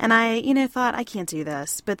 And I, thought, I can't do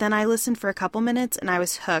this. But then I listened for a couple minutes and I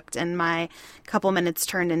was hooked, and my couple minutes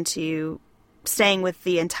turned into staying with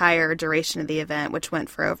the entire duration of the event, which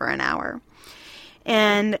went for over an hour.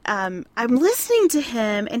 And I'm listening to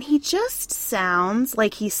him, and he just sounds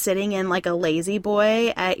like he's sitting in like a lazy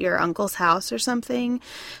boy at your uncle's house or something,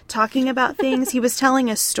 talking about things. He was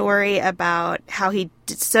telling a story about how he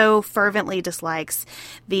so fervently dislikes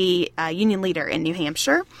the union leader in New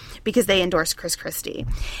Hampshire because they endorsed Chris Christie.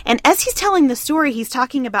 And as he's telling the story, he's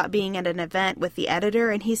talking about being at an event with the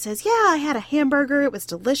editor, and he says, yeah, I had a hamburger. It was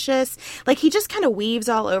delicious. Like, he just kind of weaves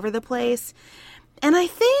all over the place. And I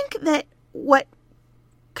think that what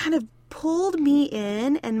kind of pulled me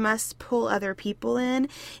in and must pull other people in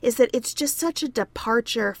is that it's just such a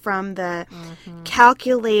departure from the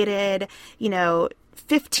calculated,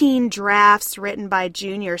 15 drafts written by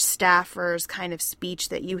junior staffers kind of speech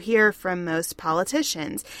that you hear from most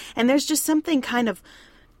politicians. And there's just something kind of,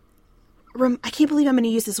 I can't believe I'm going to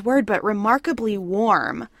use this word, but remarkably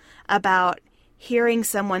warm about hearing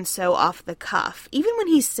someone so off the cuff. Even when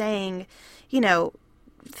he's saying,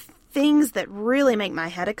 things that really make my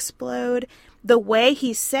head explode, the way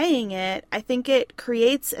he's saying it, I think it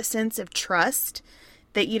creates a sense of trust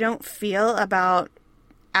that you don't feel about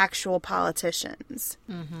actual politicians.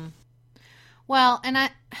 Mm-hmm. Well, and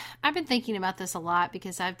I've been thinking about this a lot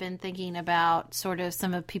because I've been thinking about sort of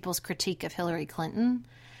some of people's critique of Hillary Clinton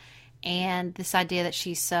and this idea that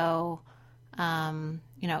she's so,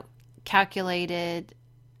 calculated,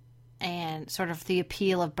 and sort of the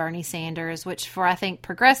appeal of Bernie Sanders, which for, I think,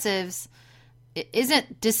 progressives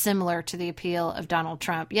isn't dissimilar to the appeal of Donald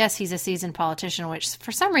Trump. Yes, he's a seasoned politician, which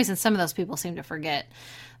for some reason some of those people seem to forget.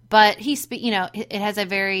 But it has a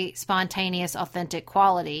very spontaneous, authentic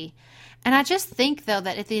quality. And I just think, though,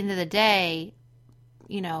 that at the end of the day,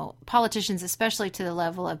 politicians, especially to the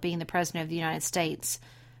level of being the president of the United States,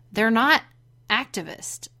 they're not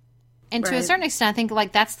activists. And to a certain extent, I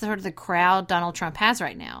think that's sort of the crowd Donald Trump has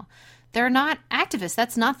right now. They're not activists.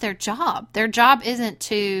 That's not their job. Their job isn't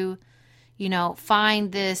to,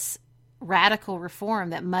 find this radical reform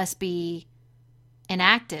that must be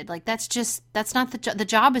enacted. That's not the job. The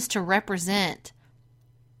job is to represent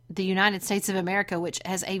the United States of America, which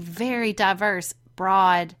has a very diverse,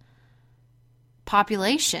 broad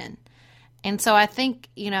population. And so I think,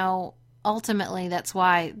 ultimately, that's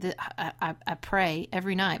why I pray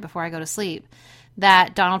every night before I go to sleep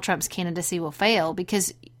that Donald Trump's candidacy will fail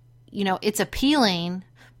because, it's appealing,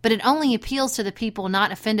 but it only appeals to the people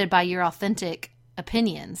not offended by your authentic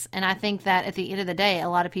opinions. And I think that at the end of the day, a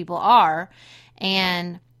lot of people are.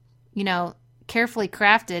 And, carefully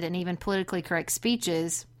crafted and even politically correct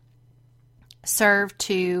speeches serve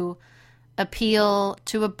to appeal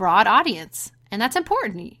to a broad audience. And that's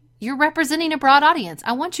important. You're representing a broad audience.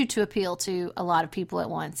 I want you to appeal to a lot of people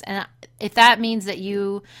at once. And if that means that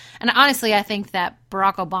and honestly, I think that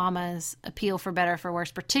Barack Obama's appeal, for better or for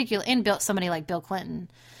worse, particularly, and somebody like Bill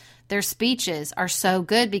Clinton, their speeches are so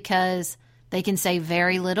good because they can say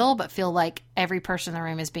very little, but feel like every person in the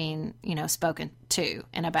room is being, spoken to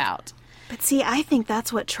and about. But see, I think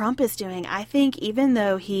that's what Trump is doing. I think even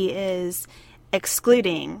though he is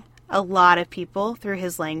excluding a lot of people through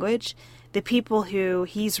his language, the people who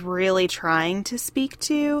he's really trying to speak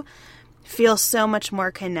to feel so much more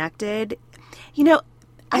connected.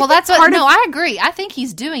 I agree. I think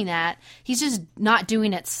he's doing that. He's just not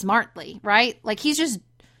doing it smartly, right? Like he's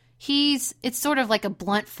it's sort of like a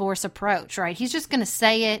blunt force approach, right? He's just going to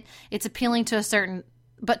say it. It's appealing to a certain,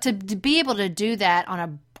 but to be able to do that on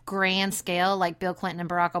a grand scale, like Bill Clinton and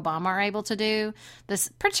Barack Obama are able to do, this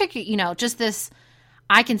particular, just this,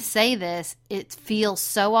 I can say this, it feels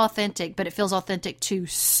so authentic, but it feels authentic to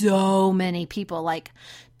so many people. Like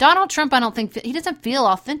Donald Trump, I don't think he doesn't feel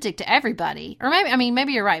authentic to everybody. Or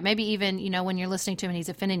maybe you're right. Maybe even, when you're listening to him and he's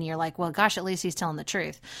offending you, you're like, well, gosh, at least he's telling the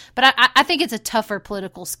truth. But I think it's a tougher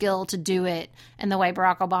political skill to do it in the way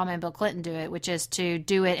Barack Obama and Bill Clinton do it, which is to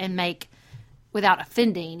do it and make, without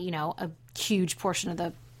offending, a huge portion of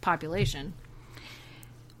the population.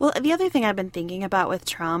 Well, the other thing I've been thinking about with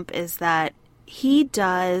Trump is that he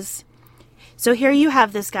does. So here you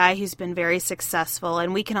have this guy who's been very successful,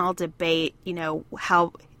 and we can all debate,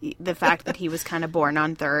 how the fact that he was kind of born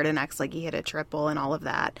on third and acts like he hit a triple and all of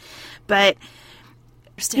that. But,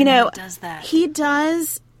 does that. He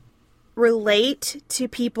does relate to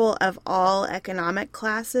people of all economic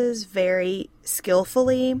classes very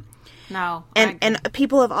skillfully. No. And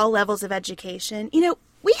people of all levels of education.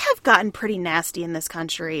 We have gotten pretty nasty in this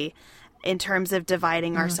country in terms of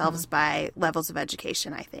dividing ourselves by levels of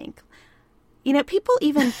education, I think. People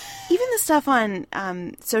even the stuff on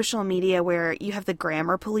social media where you have the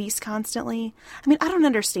grammar police constantly. I mean, I don't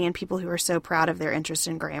understand people who are so proud of their interest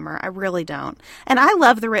in grammar. I really don't. And I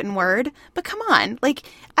love the written word, but come on. Like,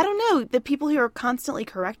 I don't know, the people who are constantly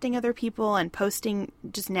correcting other people and posting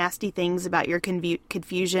just nasty things about your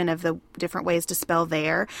confusion of the different ways to spell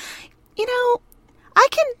there.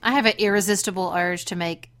 I have an irresistible urge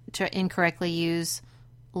to incorrectly use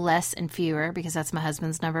less and fewer because that's my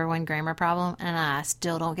husband's number one grammar problem, and I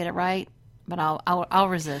still don't get it right, but I'll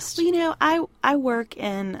resist. Well, I work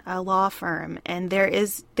in a law firm, and there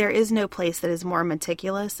is no place that is more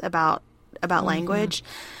meticulous about language.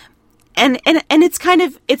 And it's kind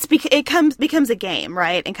of becomes a game,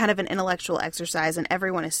 right? And kind of an intellectual exercise, and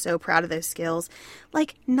everyone is so proud of those skills.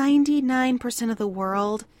 Like 99% of the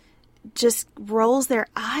world just rolls their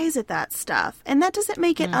eyes at that stuff. And that doesn't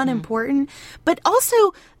make it unimportant. But also,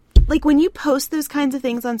 like, when you post those kinds of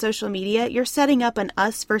things on social media, you're setting up an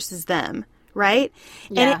us versus them, right?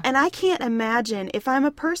 Yeah. And I can't imagine if I'm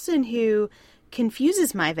a person who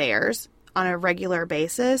confuses my theirs on a regular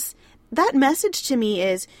basis, that message to me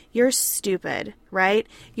is, you're stupid, right?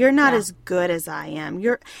 You're not as good as I am.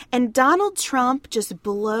 And Donald Trump just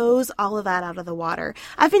blows all of that out of the water.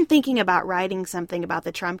 I've been thinking about writing something about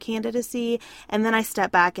the Trump candidacy, and then I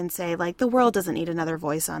step back and say, like, the world doesn't need another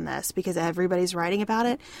voice on this because everybody's writing about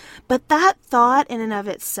it. But that thought in and of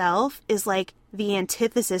itself is like the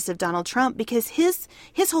antithesis of Donald Trump, because his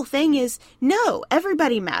whole thing is, no,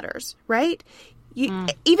 everybody matters, right?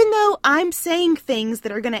 Even though I'm saying things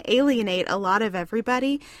that are going to alienate a lot of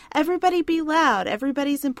everybody be loud.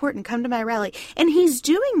 Everybody's important. Come to my rally. And he's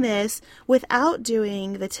doing this without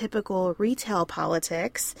doing the typical retail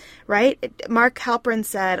politics, right? Mark Halperin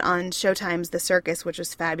said on Showtime's The Circus, which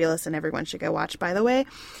was fabulous and everyone should go watch, by the way,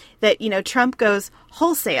 that, Trump goes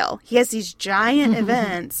wholesale. He has these giant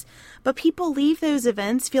events, but people leave those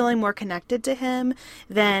events feeling more connected to him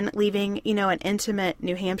than leaving, an intimate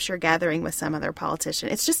New Hampshire gathering with some other politician.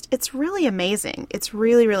 It's really amazing. It's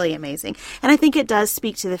really, really amazing. And I think it does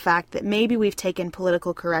speak to the fact that maybe we've taken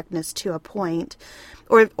political correctness to a point,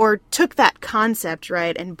 or took that concept,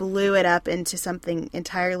 right, and blew it up into something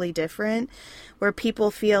entirely different, where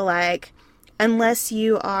people feel like unless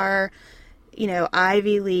you are,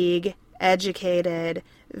 Ivy League educated,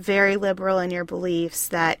 very liberal in your beliefs,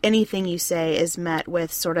 that anything you say is met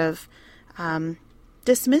with sort of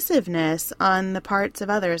dismissiveness on the parts of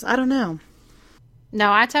others. I don't know.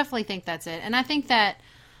 No, I definitely think that's it. And I think that,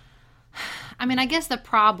 I guess the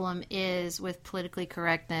problem is with politically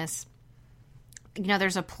correctness,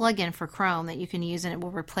 there's a plugin for Chrome that you can use, and it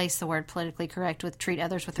will replace the word politically correct with treat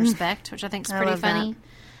others with respect, which I think is pretty funny. That.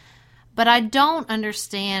 But I don't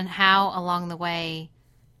understand how along the way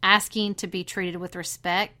asking to be treated with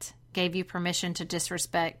respect gave you permission to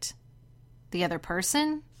disrespect the other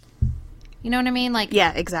person. You know what I mean? Like,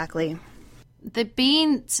 yeah, exactly.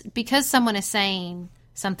 Because someone is saying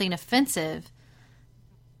something offensive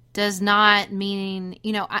does not mean,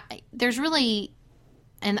 there's really,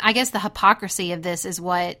 and I guess the hypocrisy of this is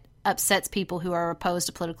what upsets people who are opposed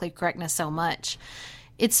to politically correctness so much.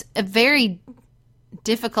 It's a very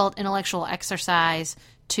difficult intellectual exercise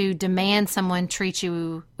to demand someone treat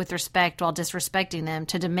you with respect while disrespecting them,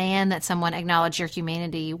 to demand that someone acknowledge your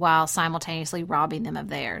humanity while simultaneously robbing them of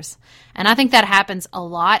theirs. And I think that happens a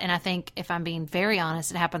lot, and I think, if I'm being very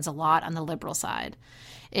honest, it happens a lot on the liberal side.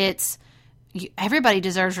 Everybody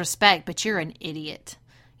deserves respect, but you're an idiot.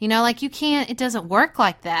 You can't, it doesn't work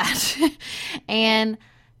like that. And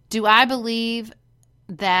Do I believe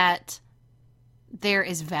that there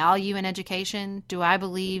is value in education? Do I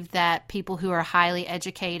believe that people who are highly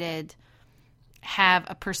educated have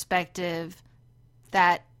a perspective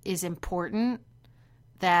that is important,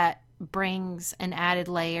 that brings an added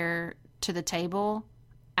layer to the table?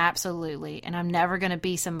 Absolutely. And I'm never going to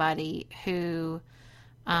be somebody who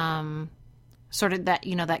sort of that,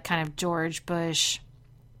 that kind of George Bush,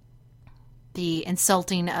 the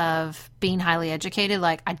insulting of being highly educated.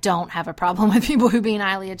 Like, I don't have a problem with people who being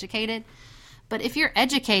highly educated. But if you're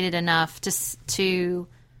educated enough to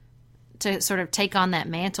sort of take on that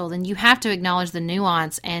mantle, then you have to acknowledge the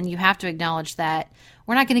nuance, and you have to acknowledge that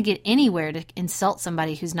we're not going to get anywhere to insult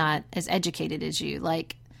somebody who's not as educated as you.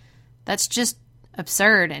 Like, that's just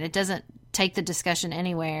absurd, and it doesn't take the discussion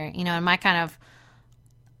anywhere. And my kind of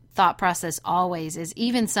thought process always is,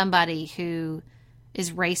 even somebody who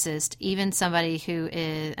is racist, even somebody who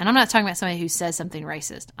is, and I'm not talking about somebody who says something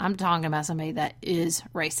racist, I'm talking about somebody that is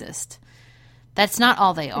racist. That's not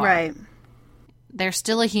all they are. Right. They're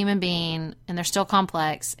still a human being, and they're still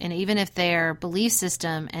complex. And even if their belief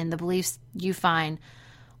system and the beliefs you find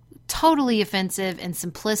totally offensive and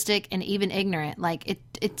simplistic and even ignorant, like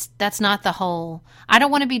that's not the whole. I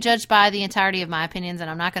don't want to be judged by the entirety of my opinions, and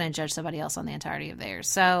I'm not going to judge somebody else on the entirety of theirs.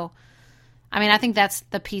 So, I think that's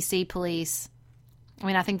the PC police.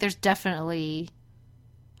 I think there's definitely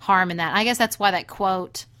harm in that. I guess that's why that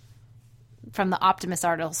quote from the Optimist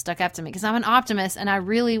article stuck up to me, because I'm an optimist, and I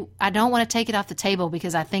don't want to take it off the table,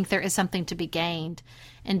 because I think there is something to be gained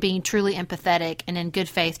in being truly empathetic and in good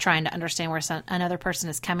faith trying to understand where another person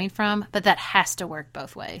is coming from, but that has to work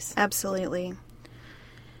both ways. Absolutely.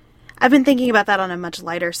 I've been thinking about that on a much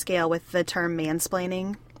lighter scale with the term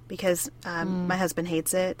mansplaining, because my husband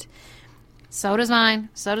hates it. So does mine.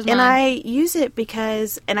 And I use it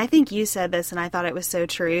because, and I think you said this and I thought it was so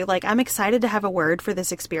true, like, I'm excited to have a word for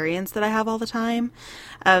this experience that I have all the time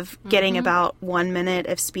of getting about 1 minute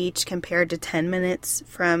of speech compared to 10 minutes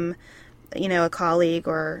from, a colleague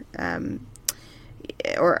or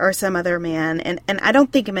some other man. And I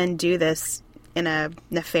don't think men do this in a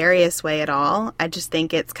nefarious way at all. I just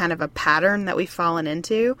think it's kind of a pattern that we've fallen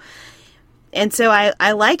into. And so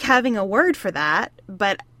I like having a word for that,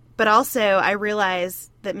 but also I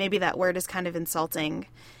realize that maybe that word is kind of insulting,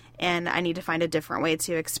 and I need to find a different way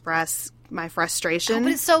to express my frustration. Oh,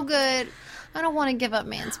 but it's so good. I don't want to give up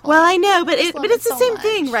mansplaining. Well, I know, but it's the same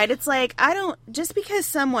thing, right? It's like, just because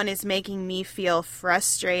someone is making me feel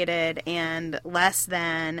frustrated and less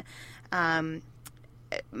than,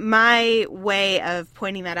 my way of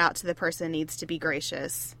pointing that out to the person needs to be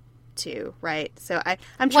gracious too, right? So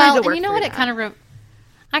I'm trying to work through what that.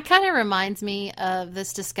 It kind of reminds me of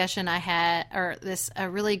this discussion I had, or a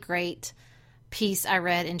really great piece I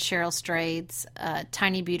read in Cheryl Strayed's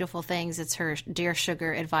Tiny Beautiful Things. It's her Dear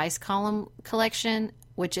Sugar advice column collection,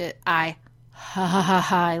 which I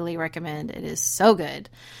highly recommend. It is so good.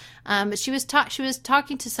 But she was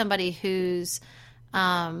talking to somebody who's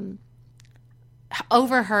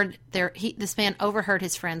overheard this man overheard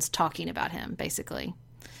his friends talking about him, basically,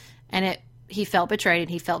 and he felt betrayed and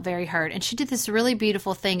he felt very hurt. And she did this really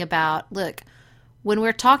beautiful thing about, look, when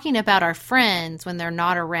we're talking about our friends when they're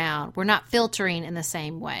not around, we're not filtering in the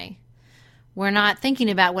same way. We're not thinking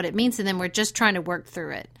about what it means to them. We're just trying to work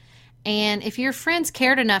through it. And if your friends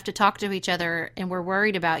cared enough to talk to each other and were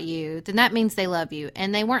worried about you, then that means they love you.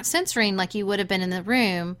 And they weren't censoring like you would have been in the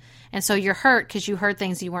room. And so you're hurt because you heard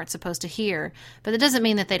things you weren't supposed to hear. But that doesn't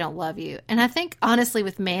mean that they don't love you. And I think, honestly,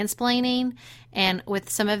 with mansplaining and with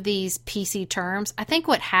some of these PC terms, I think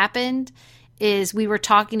what happened is we were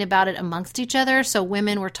talking about it amongst each other. So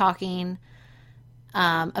women were talking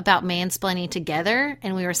about mansplaining together,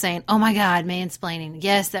 and we were saying, oh my God, mansplaining.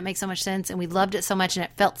 Yes, that makes so much sense. And we loved it so much, and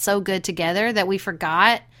it felt so good together that we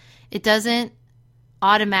forgot it doesn't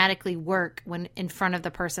automatically work when in front of the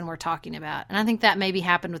person we're talking about. And I think that maybe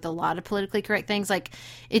happened with a lot of politically correct things. Like,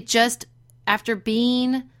 it just, after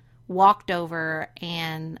being walked over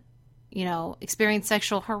and, experienced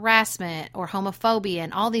sexual harassment or homophobia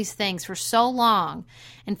and all these things for so long,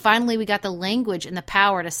 and finally we got the language and the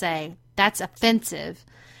power to say, that's offensive,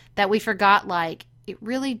 that we forgot, like, it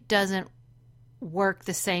really doesn't work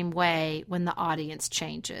the same way when the audience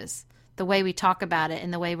changes. The way we talk about it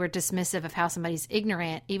and the way we're dismissive of how somebody's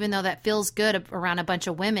ignorant, even though that feels good around a bunch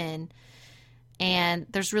of women. And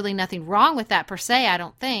there's really nothing wrong with that per se, I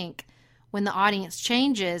don't think. When the audience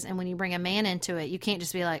changes and when you bring a man into it, you can't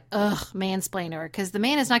just be like, ugh, mansplainer, because the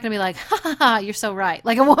man is not going to be like, ha ha ha, you're so right,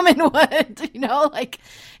 like a woman would, like,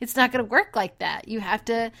 it's not going to work like that. You have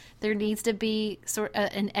to, there needs to be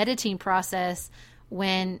an editing process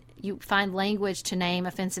when you find language to name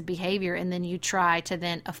offensive behavior and then you try to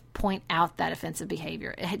then point out that offensive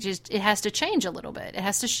behavior. It has to change a little bit. It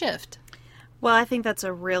has to shift. Well, I think that's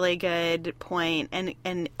a really good point.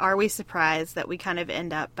 And are we surprised that we kind of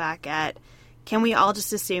end up back at, can we all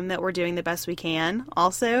just assume that we're doing the best we can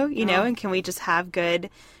also, you know, and can we just have good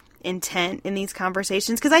intent in these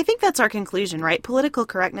conversations? Because I think that's our conclusion, right? Political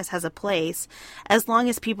correctness has a place as long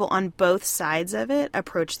as people on both sides of it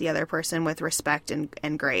approach the other person with respect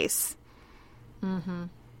and grace. Mm-hmm.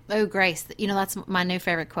 Oh, grace. You know, that's my new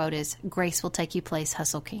favorite quote is, grace will take you place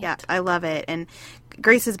hustle can't. Yeah, I love it. And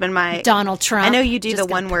grace has been my... Donald Trump. I know you do Just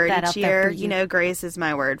the one word each year. you. You know, grace is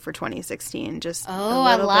my word for 2016. Just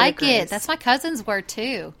I like it. That's my cousin's word,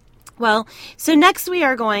 too. Well, so next we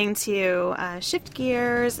are going to shift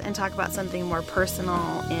gears and talk about something more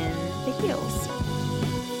personal in the heels.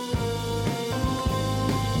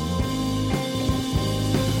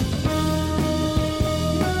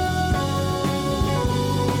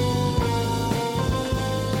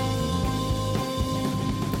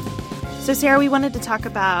 So, Sarah, we wanted to talk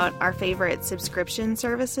about our favorite subscription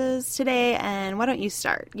services today, and why don't you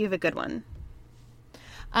start? You have a good one.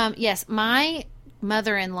 Yes, my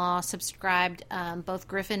mother-in-law subscribed both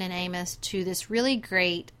Griffin and Amos to this really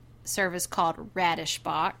great service called Radish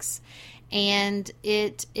Box, and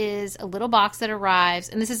it is a little box that arrives,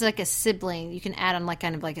 and this is like a sibling. You can add on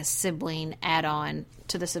kind of like a sibling add-on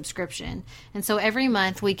to the subscription. And so every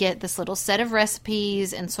month we get this little set of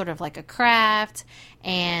recipes and sort of like a craft,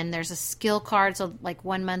 and there's a skill card. So like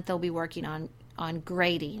one month they'll be working on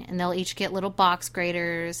grading, and they'll each get little box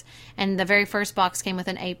graders, and the very first box came with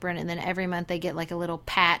an apron, and then every month they get like a little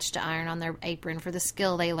patch to iron on their apron for the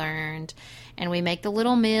skill they learned. And we make the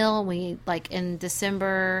little meal. We like in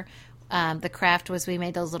December, the craft was we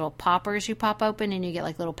made those little poppers you pop open and you get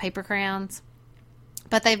like little paper crowns.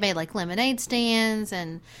 But they've made like lemonade stands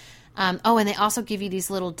and and they also give you these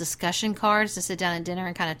little discussion cards to sit down at dinner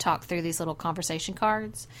and kind of talk through these little conversation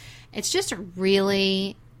cards. It's just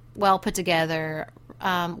really well put together,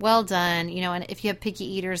 well done, you know. And if you have picky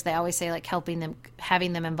eaters, they always say like having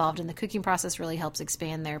them involved in the cooking process really helps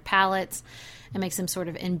expand their palates and makes them sort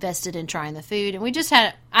of invested in trying the food.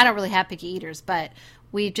 And I don't really have picky eaters, but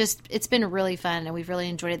it's been really fun and we've really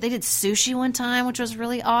enjoyed it. They did sushi one time, which was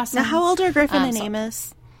really awesome. Now, how old are Griffin and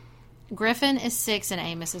Amos? Griffin is 6 and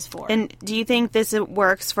Amos is 4. And do you think this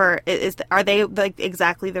works for? Are they like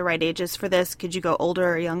exactly the right ages for this? Could you go older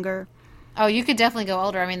or younger? Oh, you could definitely go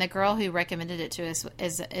older. I mean, the girl who recommended it to us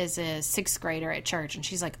is a 6th grader at church, and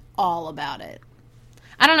she's like all about it.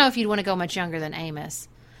 I don't know if you'd want to go much younger than Amos.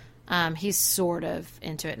 He's sort of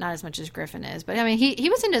into it, not as much as Griffin is. But, I mean, he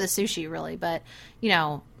was into the sushi, really. But, you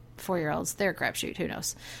know, 4-year-olds, they're a crapshoot. Who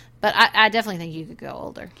knows? But I definitely think you could go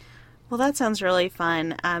older. Well, that sounds really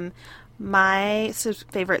fun. My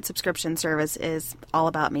favorite subscription service is All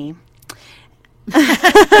About Me.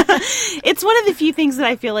 It's one of the few things that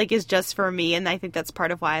I feel like is just for me, and I think that's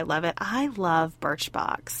part of why I love it. I love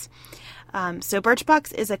Birchbox. So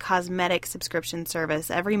Birchbox is a cosmetic subscription service.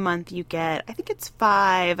 Every month you get, I think it's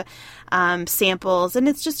 5 samples, and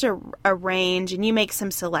it's just a range, and you make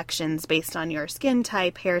some selections based on your skin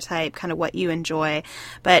type, hair type, kind of what you enjoy.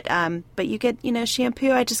 But you get, you know,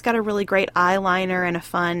 shampoo. I just got a really great eyeliner and a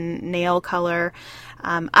fun nail color.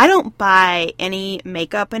 I don't buy any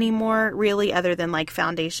makeup anymore, really, other than like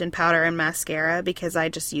foundation, powder, and mascara, because I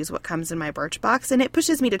just use what comes in my Birchbox, and it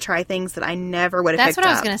pushes me to try things that I never would have picked up. That's what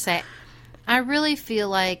I was going to say. I really feel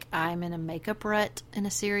like I'm in a makeup rut in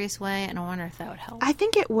a serious way, and I wonder if that would help. I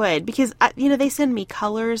think it would, because, you know, they send me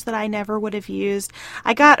colors that I never would have used.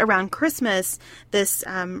 I got around Christmas this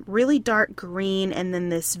really dark green and then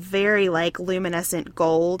this very, like, luminescent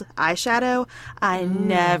gold eyeshadow. I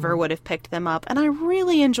never would have picked them up, and I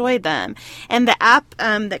really enjoyed them. And the app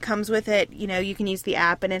that comes with it, you know, you can use the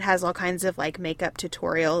app, and it has all kinds of, like, makeup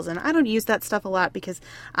tutorials, and I don't use that stuff a lot because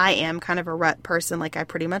I am kind of a rut person. Like, I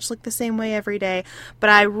pretty much look the same way every day, but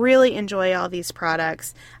I really enjoy all these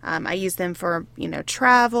products. I use them for, you know,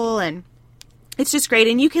 travel, and it's just great.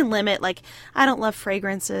 And you can limit, like, I don't love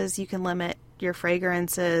fragrances. You can limit your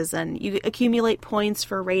fragrances, and you accumulate points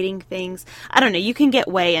for rating things. I don't know. You can get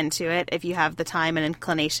way into it if you have the time and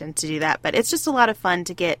inclination to do that, but it's just a lot of fun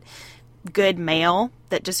to get good mail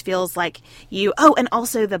that just feels like you. Oh, and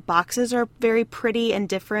also the boxes are very pretty and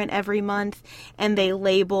different every month, and they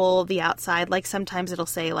label the outside. Like sometimes it'll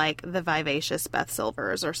say like the Vivacious Beth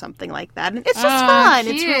Silvers or something like that, and it's just fun.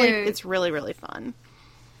 Cute. It's really fun.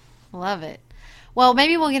 Love it. Well,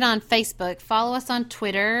 maybe we'll get on Facebook. Follow us on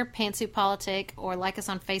Twitter, Pantsuit Politic, or like us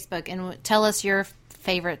on Facebook, and tell us your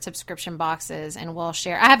favorite subscription boxes, and we'll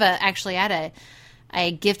share. I had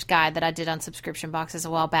a gift guide that I did on subscription boxes a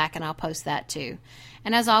while back, and I'll post that too.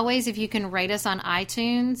 And as always, if you can rate us on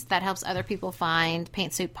iTunes, that helps other people find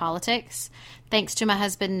Pantsuit Politics. Thanks to my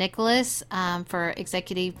husband, Nicholas, for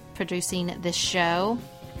executive producing this show.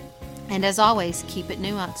 And as always, keep it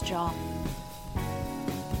nuanced, y'all.